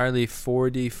entirely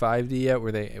 4D, 5D yet,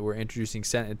 where they were introducing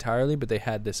scent entirely, but they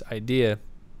had this idea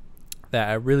that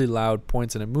at really loud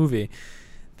points in a movie,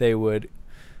 they would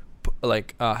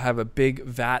have a big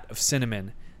vat of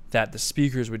cinnamon that the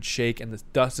speakers would shake, and the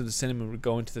dust of the cinnamon would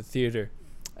go into the theater,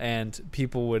 and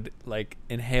people would like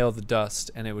inhale the dust,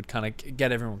 and it would kind of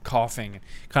get everyone coughing,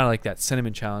 kind of like that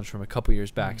cinnamon challenge from a couple years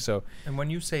back. So, and when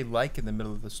you say "like" in the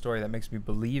middle of the story, that makes me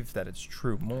believe that it's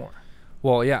true more.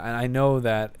 Well, yeah, and I know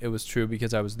that it was true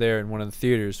because I was there in one of the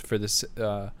theaters for this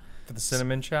for the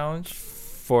cinnamon challenge.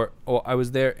 I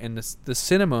was there, and the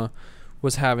cinema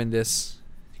was having this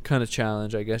kind of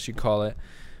challenge, I guess you call it,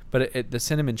 but the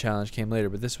cinnamon challenge came later.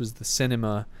 But this was the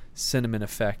cinnamon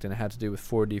effect, and it had to do with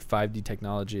 4D, 5D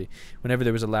technology. Whenever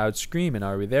there was a loud scream in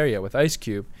Are We There Yet with Ice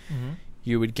Cube,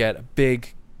 you would get a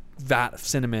big vat of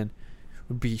cinnamon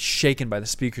would be shaken by the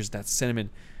speakers. That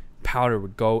cinnamon powder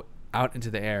would go out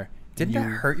into the air. Didn't that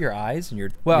hurt your eyes and your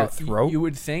throat? You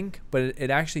would think, but it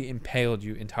actually impaled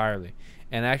you entirely,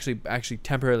 and actually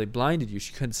temporarily blinded you.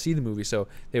 She couldn't see the movie, so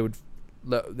they would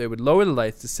lower the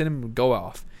lights. The cinnamon would go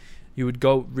off. You would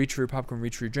go reach for your popcorn,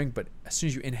 reach for your drink, but as soon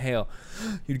as you inhale,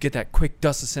 you'd get that quick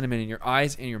dust of cinnamon in your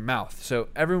eyes and your mouth. So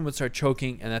everyone would start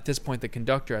choking, and at this point, the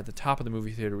conductor at the top of the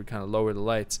movie theater would kind of lower the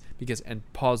lights and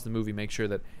pause the movie, make sure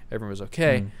that everyone was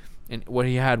okay. And what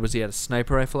he had was a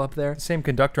sniper rifle up there. Same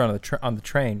conductor on the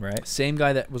train, right? Same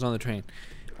guy that was on the train.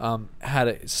 Had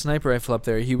a sniper rifle up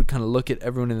there. He would kind of look at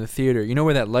everyone in the theater. You know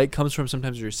where that light comes from?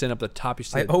 Sometimes you're sitting up the top, you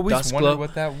see I always wondered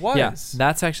what that was. Yeah,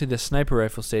 that's actually the sniper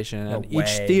rifle station at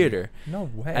each theater. No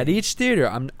way. At each theater.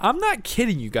 I'm not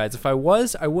kidding you guys. If I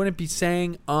was, I wouldn't be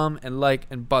saying and like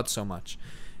and but so much.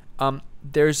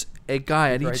 There's a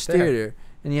guy at each theater,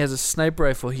 and he has a sniper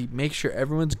rifle. He makes sure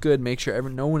everyone's good, make sure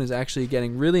no one is actually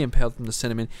getting really impaled from the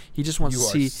cinnamon. He just wants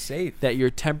to see that you're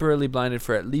temporarily blinded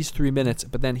for at least 3 minutes,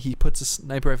 but then he puts a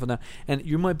sniper rifle down. And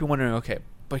you might be wondering, okay,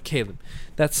 but Caleb,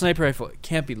 that sniper rifle, it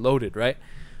can't be loaded, right?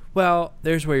 Well,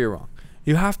 there's where you're wrong.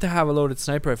 You have to have a loaded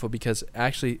sniper rifle because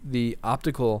actually the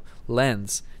optical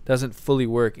lens doesn't fully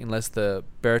work unless the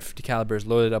Barrett 50 caliber is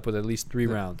loaded up with at least 3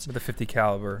 rounds. With a 50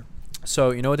 caliber. So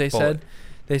you know what they said?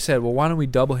 They said, well, why don't we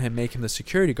double him, make him the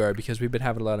security guard, because we've been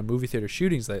having a lot of movie theater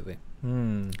shootings lately.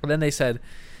 And then they said,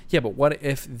 yeah, but what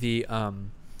if the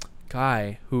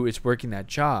guy who is working that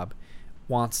job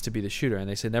wants to be the shooter? And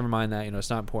they said, never mind that. It's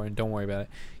not important. Don't worry about it.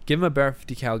 Give him a Barrett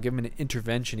 50 cal. Give him an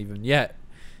intervention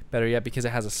better yet, because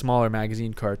it has a smaller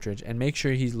magazine cartridge. And make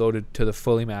sure he's loaded to the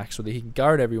fully max so that he can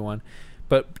guard everyone.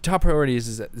 But top priority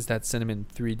is that Cinnamon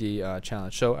 3D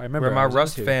challenge. So I remember where my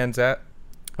Rust fans at.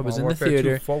 I was in the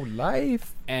theater for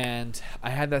life, and I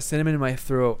had that cinnamon in my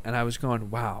throat, and I was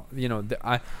going, "Wow!"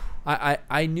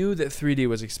 I knew that 3D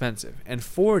was expensive, and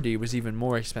 4D was even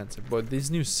more expensive. But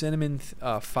these new cinnamon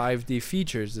 5D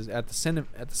features at the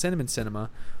Cinnamon Cinema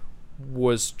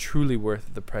was truly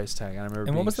worth the price tag. And I remember.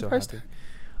 And what was the price tag?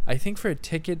 I think for a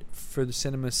ticket for the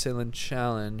Cinema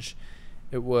Challenge,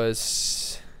 it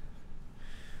was.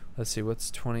 Let's see, what's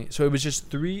 20? So it was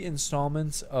just 3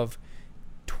 installments of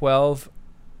 12.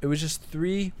 It was just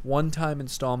 3 one-time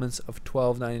installments of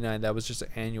 $12.99. That was just an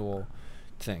annual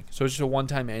thing. So it's just a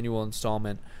one-time annual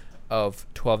installment of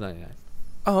 $12.99.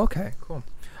 Oh, okay, cool.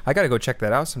 I gotta go check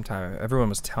that out sometime. Everyone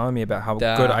was telling me about how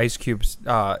good Ice Cube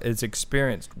is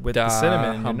experienced with the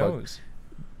cinnamon in your nose.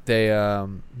 They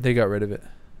got rid of it.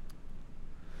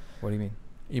 What do you mean?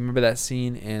 You remember that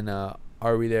scene in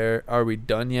Are We There? Are We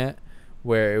Done Yet?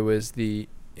 Where it was the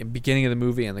beginning of the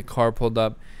movie and the car pulled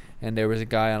up. And there was a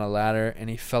guy on a ladder, and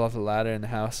he fell off the ladder in the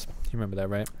house. You remember that,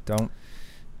 right? Don't.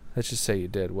 Let's just say you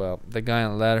did. Well, the guy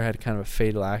on the ladder had kind of a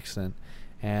fatal accident.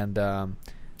 And how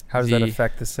does that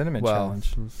affect the cinnamon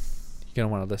challenge? You're going to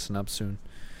want to listen up soon.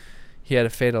 He had a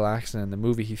fatal accident in the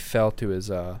movie. He fell to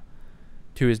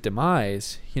his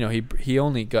demise. He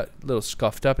only got a little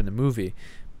scuffed up in the movie.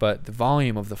 But the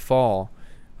volume of the fall,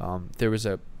 there was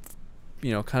a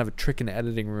kind of a trick in the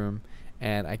editing room.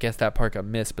 And I guess that part got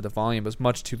missed, but the volume was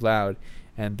much too loud,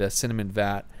 and the cinnamon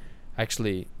vat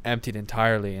actually emptied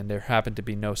entirely, and there happened to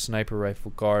be no sniper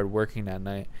rifle guard working that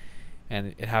night,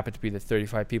 and it happened to be the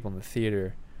 35 people in the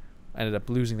theater ended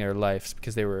up losing their lives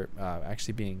because they were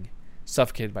actually being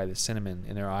suffocated by the cinnamon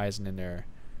in their eyes and in their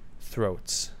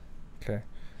throats. Okay.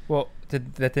 Well,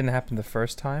 that didn't happen the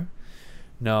first time?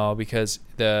 No, because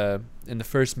in the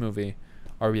first movie,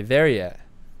 Are We There Yet?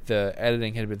 The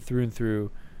editing had been through and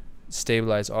through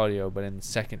stabilize audio, but in the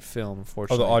second film, Oh,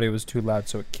 unfortunately, the audio was too loud,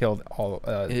 so it killed all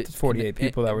 48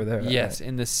 people that were there. Yes,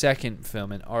 in the second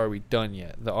film, in Are We Done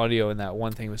Yet? The audio in that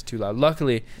one thing was too loud.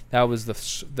 Luckily, that was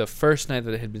the first night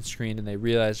that it had been screened, and they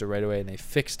realized it right away, and they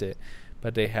fixed it.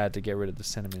 But they had to get rid of the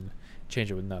cinnamon, change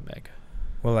it with nutmeg.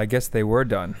 Well, I guess they were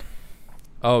done.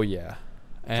 Oh yeah,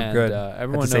 and good.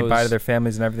 everyone Had to say knows. bye to their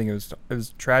families and everything. It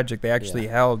was tragic. They actually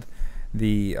held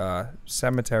the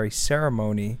cemetery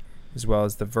ceremony as well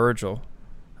as the vigil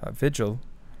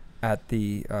at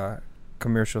the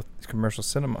commercial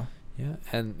cinema. Yeah,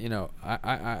 and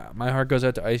I my heart goes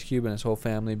out to Ice Cube and his whole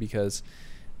family because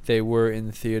they were in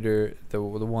the theater, the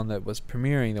one that was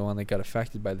premiering, the one that got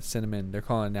affected by the cinnamon. They're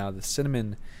calling it now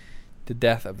the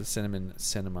death of the cinnamon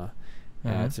cinema.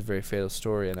 Mm-hmm. It's a very fatal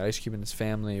story. And Ice Cube and his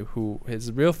family, who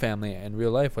his real family in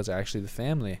real life was actually the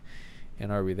family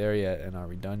in Are We There Yet and Are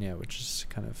We Done Yet, which is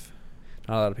kind of,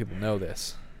 not a lot of people know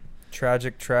this.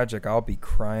 Tragic. I'll be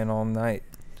crying all night.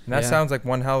 And that sounds like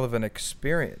one hell of an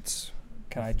experience.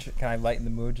 Can I lighten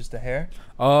the mood just a hair?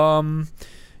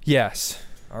 Yes.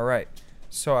 All right.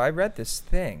 So I read this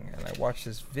thing and I watched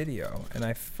this video and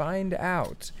I find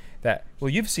out that, well,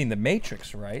 you've seen The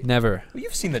Matrix, right? Never. Well,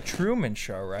 you've seen The Truman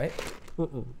Show, right?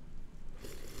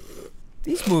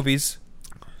 These movies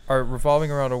are revolving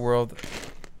around a world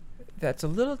that's a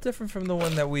little different from the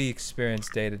one that we experience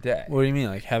day to day. What do you mean,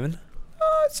 like heaven?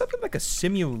 It's something like a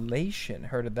simulation.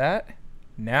 Heard of that?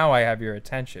 Now I have your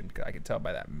attention. I can tell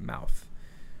by that mouth.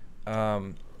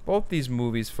 Both these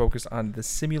movies focus on the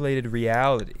simulated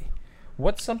reality.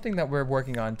 What's something that we're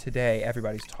working on today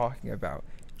everybody's talking about?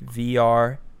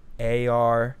 VR,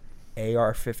 AR,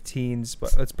 AR-15s,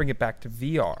 but let's bring it back to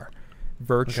VR,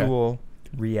 virtual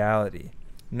reality.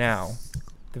 Now,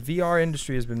 the VR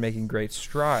industry has been making great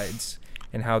strides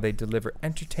in how they deliver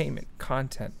entertainment,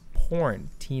 content, porn,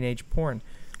 teenage porn,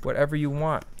 whatever you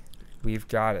want, we've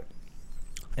got it.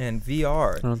 And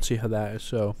VR, I don't see how that is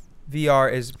so.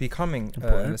 VR is becoming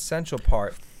an essential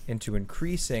part into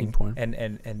increasing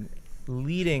and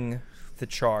leading the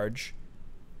charge,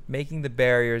 making the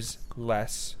barriers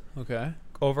less. Okay.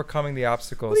 Overcoming the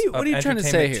obstacles what are you of trying to say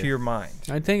entertainment here? to your mind.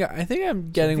 I think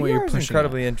I'm getting so what you're VR is pushing.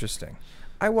 Incredibly interesting.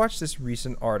 I watched this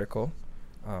recent article.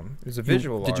 It was a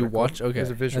visual article. Did you watch? Okay. It was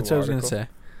a visual That's what article. I was going to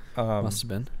say. Must have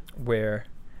been. Where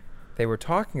they were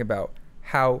talking about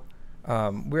how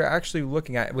we're actually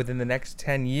looking at, within the next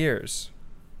 10 years,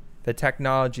 the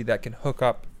technology that can hook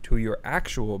up to your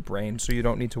actual brain so you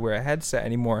don't need to wear a headset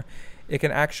anymore. It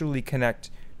can actually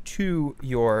connect to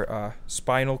your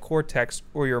spinal cortex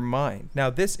or your mind. Now,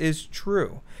 this is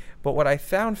true, but what I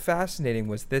found fascinating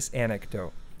was this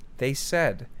anecdote. They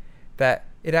said that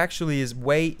it actually is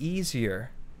way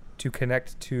easier to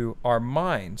connect to our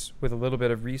minds with a little bit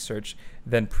of research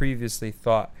than previously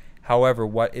thought. However,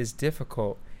 what is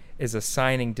difficult is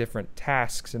assigning different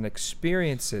tasks and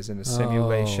experiences in a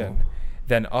simulation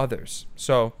than others.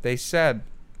 So they said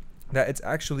that it's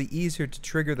actually easier to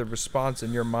trigger the response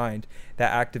in your mind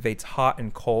that activates hot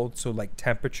and cold, so like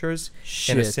temperatures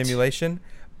in a simulation,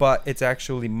 but it's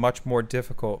actually much more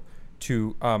difficult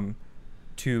to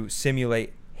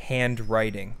simulate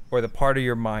handwriting, or the part of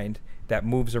your mind that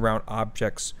moves around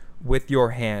objects with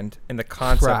your hand, and the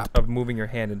concept of moving your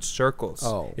hand in circles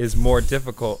is more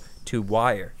difficult to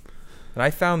wire. And I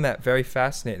found that very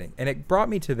fascinating, and it brought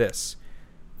me to this.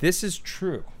 This is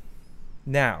true.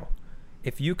 Now,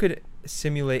 if you could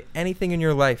simulate anything in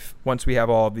your life once we have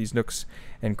all of these nooks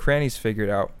and crannies figured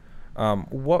out,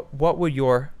 what would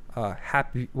your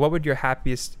optimal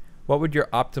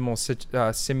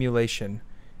simulation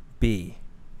be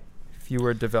if you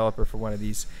were a developer for one of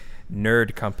these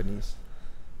nerd companies?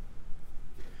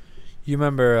 You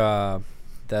remember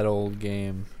that old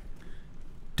game,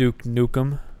 Duke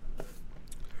Nukem?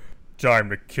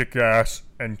 Time to kick ass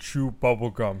and chew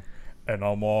bubblegum, and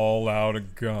I'm all out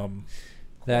of gum.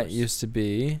 That used to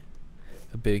be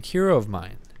a big hero of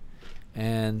mine.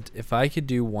 And if I could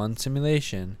do one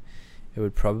simulation, it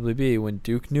would probably be when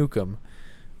Duke Nukem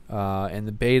in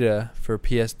the beta for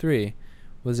PS3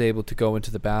 was able to go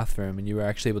into the bathroom, and you were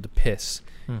actually able to piss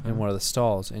in one of the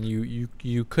stalls. And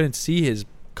you couldn't see his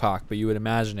cock, but you would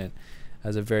imagine it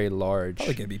as a very large...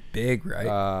 Probably going to be big,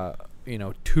 right?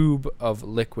 Tube of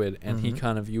liquid, and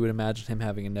you would imagine him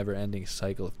having a never-ending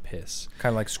cycle of piss.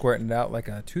 Kind of like squirting it out like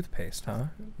a toothpaste, huh?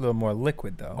 A little more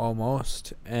liquid, though.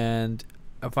 Almost. And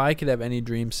if I could have any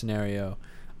dream scenario,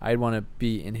 I'd want to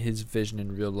be in his vision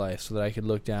in real life so that I could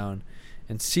look down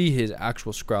and see his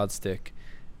actual scrod stick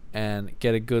and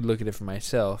get a good look at it for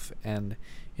myself. And,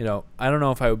 I don't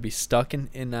know if I would be stuck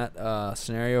in that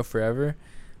scenario forever,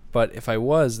 but if I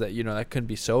was, that couldn't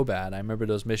be so bad. I remember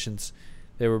those missions.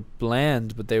 They were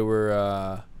bland, but they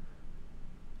were.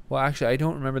 Well, actually, I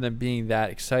don't remember them being that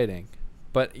exciting.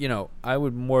 But I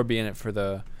would more be in it for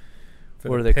the.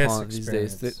 What are they calling it these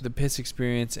days? The piss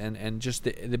experience and just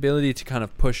the ability to kind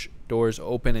of push doors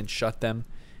open and shut them,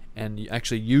 and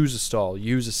actually use a stall,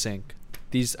 use a sink.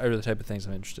 These are the type of things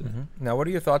I'm interested in. Now, what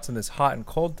are your thoughts on this hot and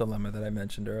cold dilemma that I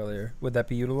mentioned earlier? Would that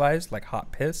be utilized, like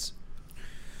hot piss?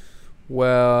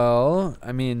 Well,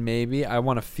 I mean, maybe. I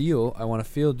want to feel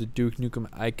the Duke Nukem.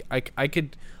 I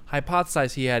could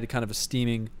hypothesize he had kind of a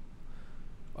steaming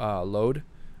load,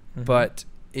 but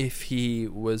if he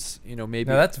was, maybe.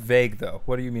 Now, that's vague, though.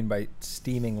 What do you mean by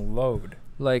steaming load?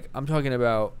 Like, I'm talking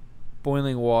about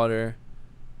boiling water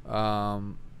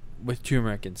with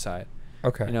turmeric inside.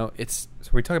 Okay. It's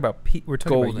so we're talking about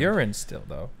about urine still,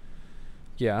 though.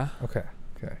 Yeah. Okay.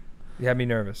 You had me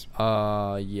nervous.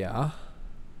 Yeah.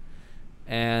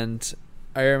 And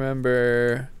I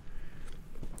remember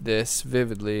this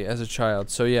vividly as a child.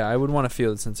 So yeah, I would want to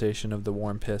feel the sensation of the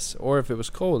warm piss, or if it was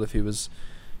cold, if he was,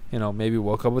 maybe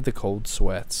woke up with the cold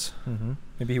sweats.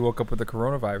 Maybe he woke up with a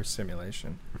coronavirus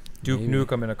simulation. Duke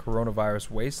Nukem in a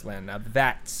coronavirus wasteland. Now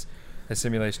that's a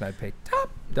simulation I'd pay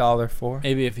top dollar for.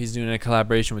 Maybe if he's doing a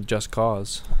collaboration with Just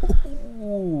Cause.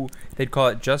 Ooh, they'd call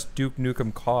it Just Duke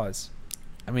Nukem Cause.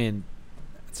 I mean,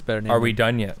 it's a better name. Are we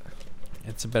done yet?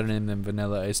 It's a better name than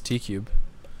Vanilla Ice T-Cube.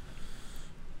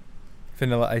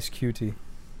 Vanilla Ice QT.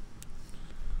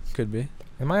 Could be.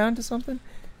 Am I onto something?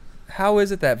 How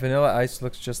is it that Vanilla Ice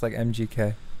looks just like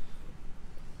MGK?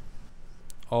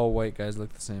 All white guys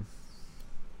look the same.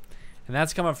 And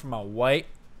that's coming from a white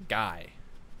guy.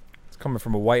 Coming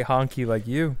from a white honky like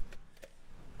you.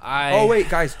 Oh wait,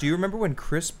 guys, do you remember when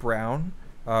Chris Brown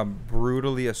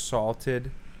brutally assaulted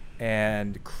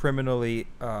and criminally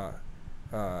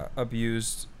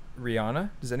abused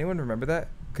Rihanna? Does anyone remember that?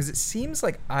 Because it seems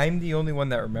like I'm the only one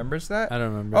that remembers that. I don't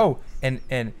remember. Oh, and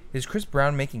is Chris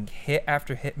Brown making hit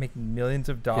after hit, making millions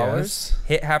of dollars? Yes.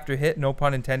 Hit after hit, no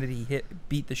pun intended. He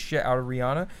beat the shit out of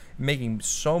Rihanna, making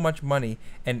so much money.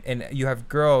 And you have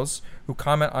girls who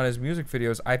comment on his music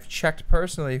videos. I've checked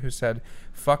personally who said,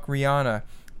 "Fuck Rihanna.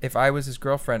 If I was his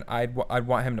girlfriend, I'd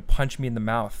want him to punch me in the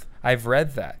mouth." I've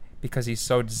read that because he's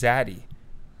so zaddy.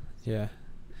 Yeah.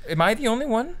 Am I the only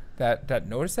one that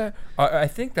noticed that? I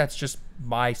think that's just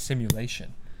my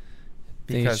simulation.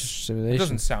 Because it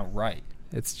doesn't sound right.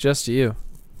 It's just you.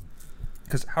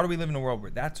 Because how do we live in a world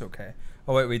where that's okay?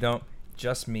 Oh, wait, we don't.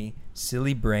 Just me.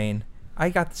 Silly brain.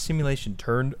 I got the simulation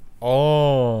turned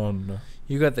on.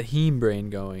 You got the heme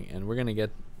brain going, and we're going to get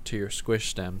to your squish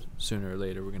stem sooner or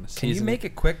later. We're going to Can you make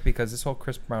it quick? Because this whole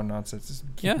Chris Brown nonsense is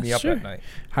keeping me up at night.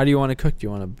 How do you want it cooked? Do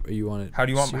you want it? How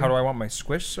do I want my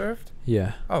squish served?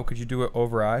 Yeah. Oh, could you do it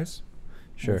over eyes?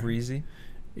 Sure. Over easy.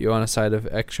 You want a side of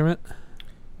excrement?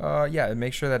 Yeah, and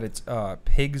make sure that it's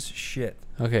pig's shit.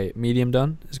 Okay, medium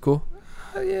done is cool.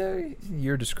 Yeah,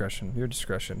 your discretion.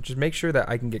 Just make sure that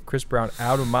I can get Chris Brown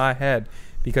out of my head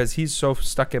because he's so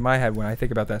stuck in my head when I think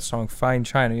about that song Fine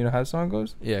China. You know how the song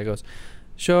goes? Yeah, it goes,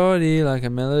 "Shorty like a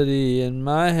melody in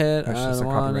my head. That's I just a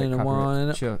don't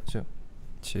want copyright.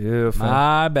 Chill.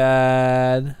 My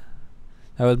bad."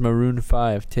 That was Maroon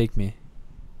 5. Take Me.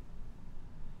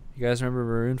 You guys remember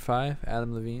Maroon 5?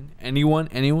 Adam Levine? Anyone?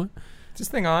 Is this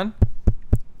thing on?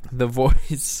 The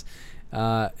Voice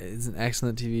is an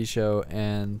excellent TV show,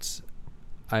 and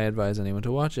I advise anyone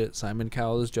to watch it. Simon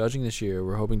Cowell is judging this year.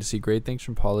 We're hoping to see great things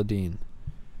from Paula Deen.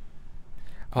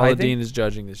 Paula Deen is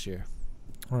judging this year.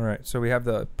 All right, so we have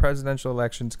the presidential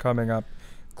elections coming up,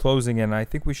 closing in. I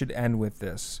think we should end with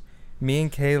this. Me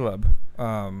and Caleb,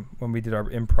 when we did our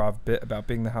improv bit about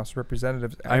being the House of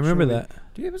Representatives. I remember that.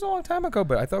 Dude, it was a long time ago,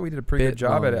 but I thought we did a pretty good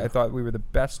job at it. I thought we were the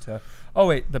best to. Oh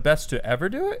wait, the best to ever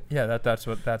do it? Yeah, that's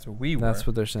what we were. That's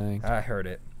what they're saying. I heard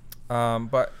it.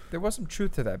 But there was some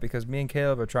truth to that because me and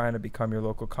Caleb are trying to become your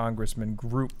local congressman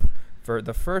group for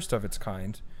the first of its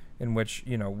kind, in which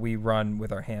we run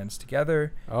with our hands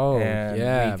together. Oh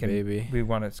yeah, baby. We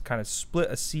want to kind of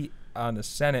split a seat on the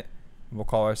Senate. We'll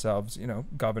call ourselves,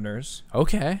 governors.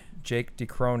 Okay. Jake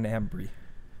DeCrone-Ambry.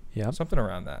 Yeah. Something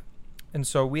around that. And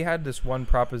so we had this one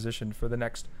proposition for the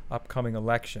next upcoming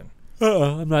election.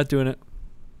 I'm not doing it.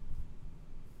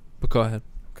 But go ahead.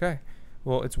 Okay.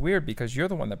 Well, it's weird because you're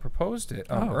the one that proposed it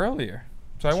earlier.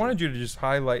 So I wanted you to just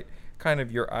highlight kind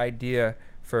of your idea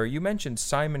for, you mentioned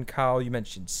Simon Cowell, you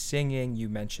mentioned singing, you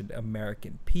mentioned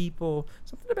American people,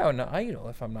 something about an idol,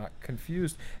 if I'm not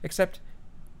confused, except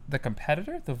the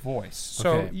competitor, The Voice.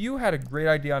 So you had a great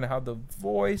idea on how The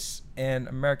Voice and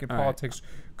American politics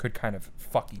could kind of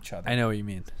fuck each other. I know what you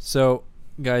mean. So,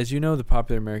 guys, the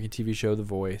popular American TV show The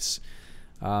Voice.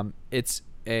 It's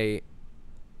a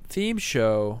theme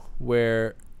show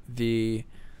where the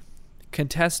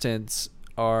contestants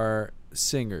are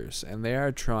singers and they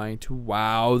are trying to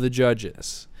wow the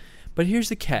judges. But here's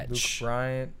the catch. Luke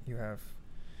Bryant, you have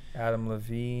Adam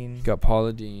Levine, You got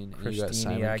Paula Dean, and you got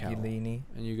Christina Simon Cowell, Aguilini.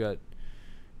 and you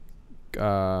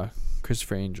got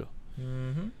Christopher Angel.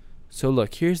 Mm-hmm. So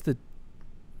look, here's the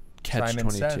catch Simon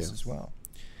 22. Says as well.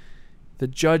 The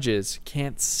judges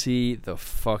can't see the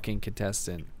fucking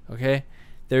contestant, okay?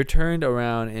 They're turned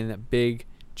around in a big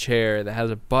chair that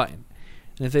has a button.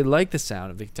 And if they like the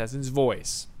sound of the contestant's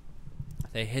voice,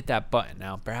 they hit that button.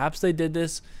 Now, perhaps they did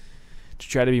this to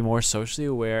try to be more socially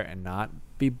aware and not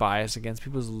be biased against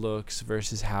people's looks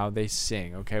versus how they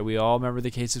sing, okay? We all remember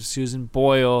the case of Susan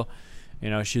Boyle. You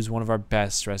know, she was one of our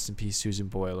best. Rest in peace, Susan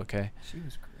Boyle, okay? She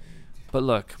was great. But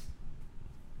look,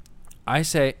 I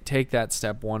say take that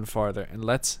step one farther and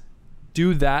let's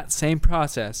do that same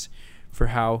process for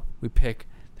how we pick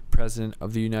the president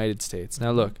of the United States.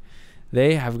 Now look,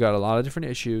 they have got a lot of different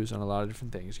issues on a lot of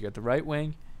different things. You got the right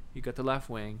wing, you got the left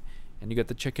wing, and you got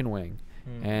the chicken wing.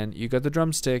 And you got the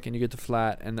drumstick and you get the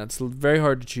flat, and that's very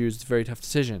hard to choose. It's a very tough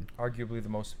decision. Arguably the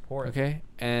most important. Okay?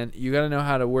 And you got to know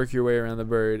how to work your way around the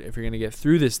bird if you're going to get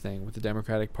through this thing with the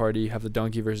Democratic Party. You have the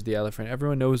donkey versus the elephant.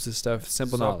 Everyone knows this stuff.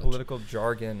 Simple It's all knowledge. political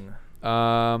jargon.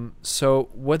 So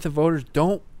what the voters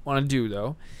don't want to do,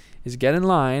 though, is get in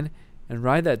line and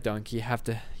ride that donkey, have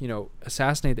to,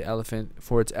 assassinate the elephant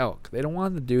for its elk. They don't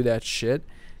want to do that shit.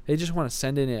 They just want to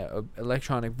send in an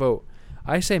electronic vote.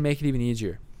 I say make it even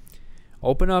easier.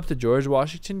 Open up the George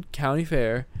Washington County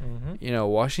Fair,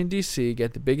 Washington, D.C.,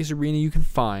 get the biggest arena you can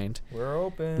find. We're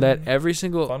open. Let every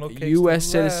single U.S.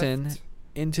 citizen left.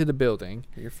 into the building.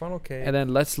 Get your funnel cake. And then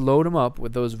let's load them up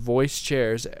with those voice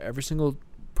chairs. Every single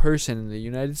person in the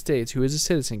United States who is a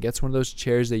citizen gets one of those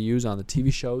chairs they use on the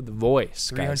TV show The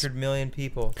Voice. 300 million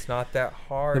people. It's not that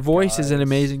hard. The Voice guys. is an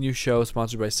amazing new show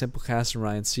sponsored by Simplecast and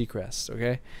Ryan Seacrest,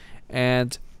 okay?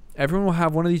 And everyone will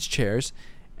have one of these chairs.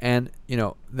 And,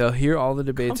 they'll hear all the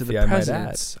debates Comfy, of I the might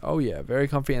presidents. Oh, yeah, very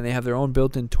comfy. And they have their own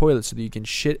built-in toilet so that you can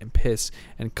shit and piss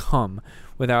and cum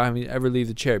without having to ever leave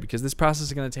the chair. Because this process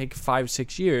is going to take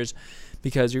 5-6 years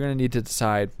because you're going to need to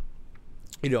decide,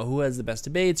 who has the best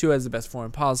debates, who has the best foreign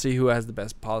policy, who has the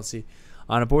best policy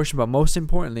on abortion. But most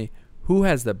importantly, who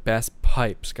has the best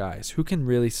pipes, guys? Who can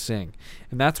really sing?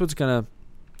 And that's what's going to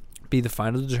be the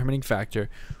final determining factor.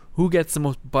 Who gets the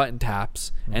most button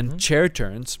taps and chair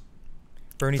turns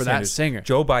Bernie for Sanders, that singer?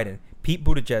 Joe Biden, Pete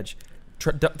Buttigieg,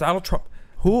 Donald Trump,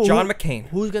 John McCain.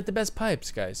 Who's got the best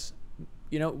pipes, guys?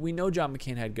 We know John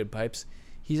McCain had good pipes.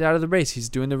 He's out of the race. He's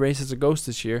doing the race as a ghost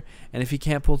this year. And if he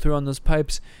can't pull through on those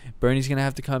pipes, Bernie's going to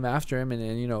have to come after him. And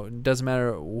it doesn't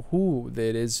matter who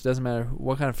it is. It doesn't matter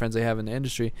what kind of friends they have in the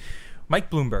industry.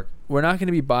 Mike Bloomberg. We're not going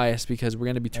to be biased because we're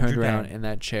going to be turned Andrew around Yang. in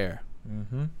that chair.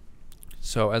 Mm-hmm.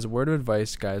 So as a word of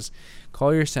advice, guys,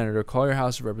 call your senator, call your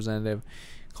House of Representative,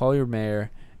 call your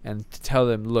mayor, and tell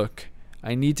them, look,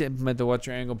 I need to implement the What's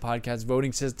Your Angle podcast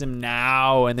voting system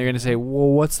now. And they're going to say, well,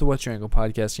 what's the What's Your Angle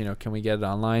podcast? Can we get it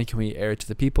online? Can we air it to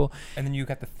the people? And then you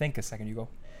got to think a second. You go.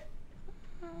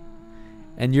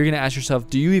 And you're going to ask yourself,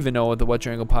 do you even know what the What's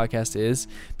Your Angle podcast is?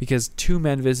 Because 2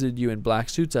 men visited you in black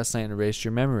suits last night and erased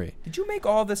your memory. Did you make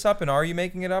all this up, and are you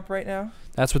making it up right now?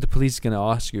 That's what the police is going to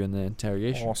ask you in the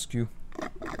interrogation. Ask you.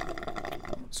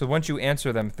 So once you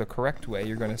answer them the correct way,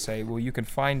 you're going to say, well, you can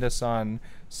find us on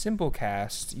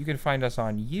Simplecast. You can find us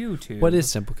on YouTube. What is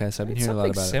Simplecast? I've been hearing a lot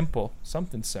about simple.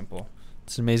 Something simple.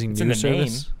 It's an amazing It's news in the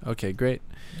service. Okay, great.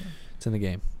 It's in the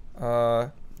game.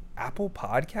 Apple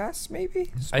Podcasts,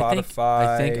 maybe? Spotify.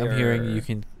 I think I'm hearing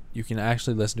or- you can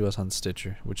actually listen to us on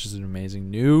Stitcher, which is an amazing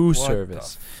new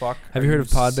service. What the fuck? Have you heard of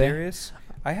Podbay? Serious?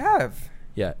 I have.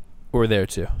 Yeah, we're there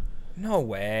too. No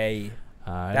way.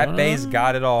 I That don't bay's know.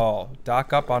 got it all.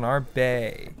 Dock up on our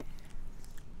bay.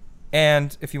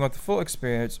 And if you want the full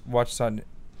experience, watch us on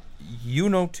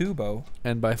Tubo.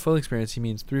 And by full experience, he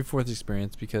means 3/4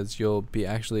 experience because you'll be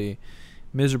actually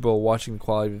miserable watching the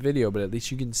quality of the video, but at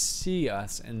least you can see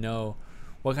us and know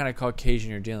what kind of Caucasian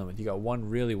you're dealing with. You got one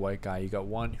really white guy. You got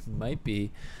one who might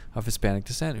be of Hispanic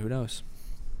descent. Who knows?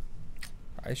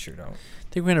 I sure don't. I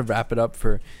think we're going to wrap it up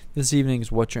for this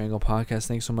evening's What's Your Angle podcast.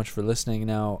 Thanks so much for listening.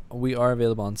 Now, we are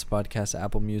available on Spodcast,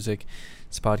 Apple Music,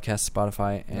 Spodcast,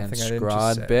 Spotify, and Nothing I didn't just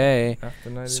Scrod say. Bay.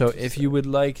 Nothing I So didn't just if say. you would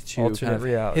like to Alternate kind of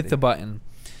reality. hit the button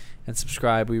and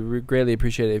subscribe, we greatly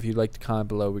appreciate it. If you'd like to comment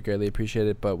below, we greatly appreciate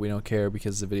it, but we don't care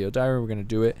because the video diary, we're going to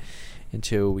do it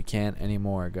until we can't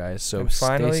anymore, guys. So and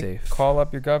finally, stay safe. call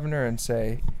up your governor and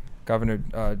say, Governor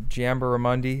Giamba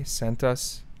Raimondi sent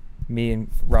us, me and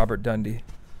Robert Dundee.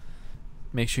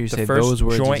 Make sure you the say first those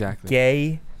words joint exactly.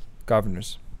 gay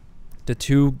governors. The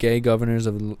two gay governors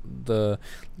of the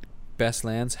best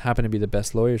lands happen to be the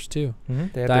best lawyers too. Mm-hmm.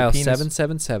 They have Dial their penis.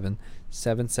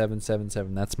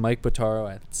 777-7777. That's Mike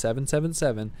Botaro at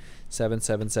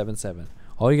 777-7777.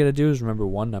 All you got to do is remember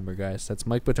one number, guys. That's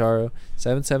Mike Botaro,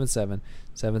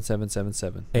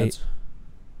 777-7777. That's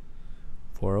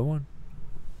 401.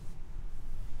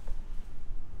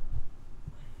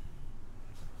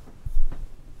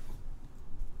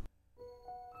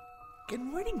 Good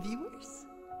morning, viewers.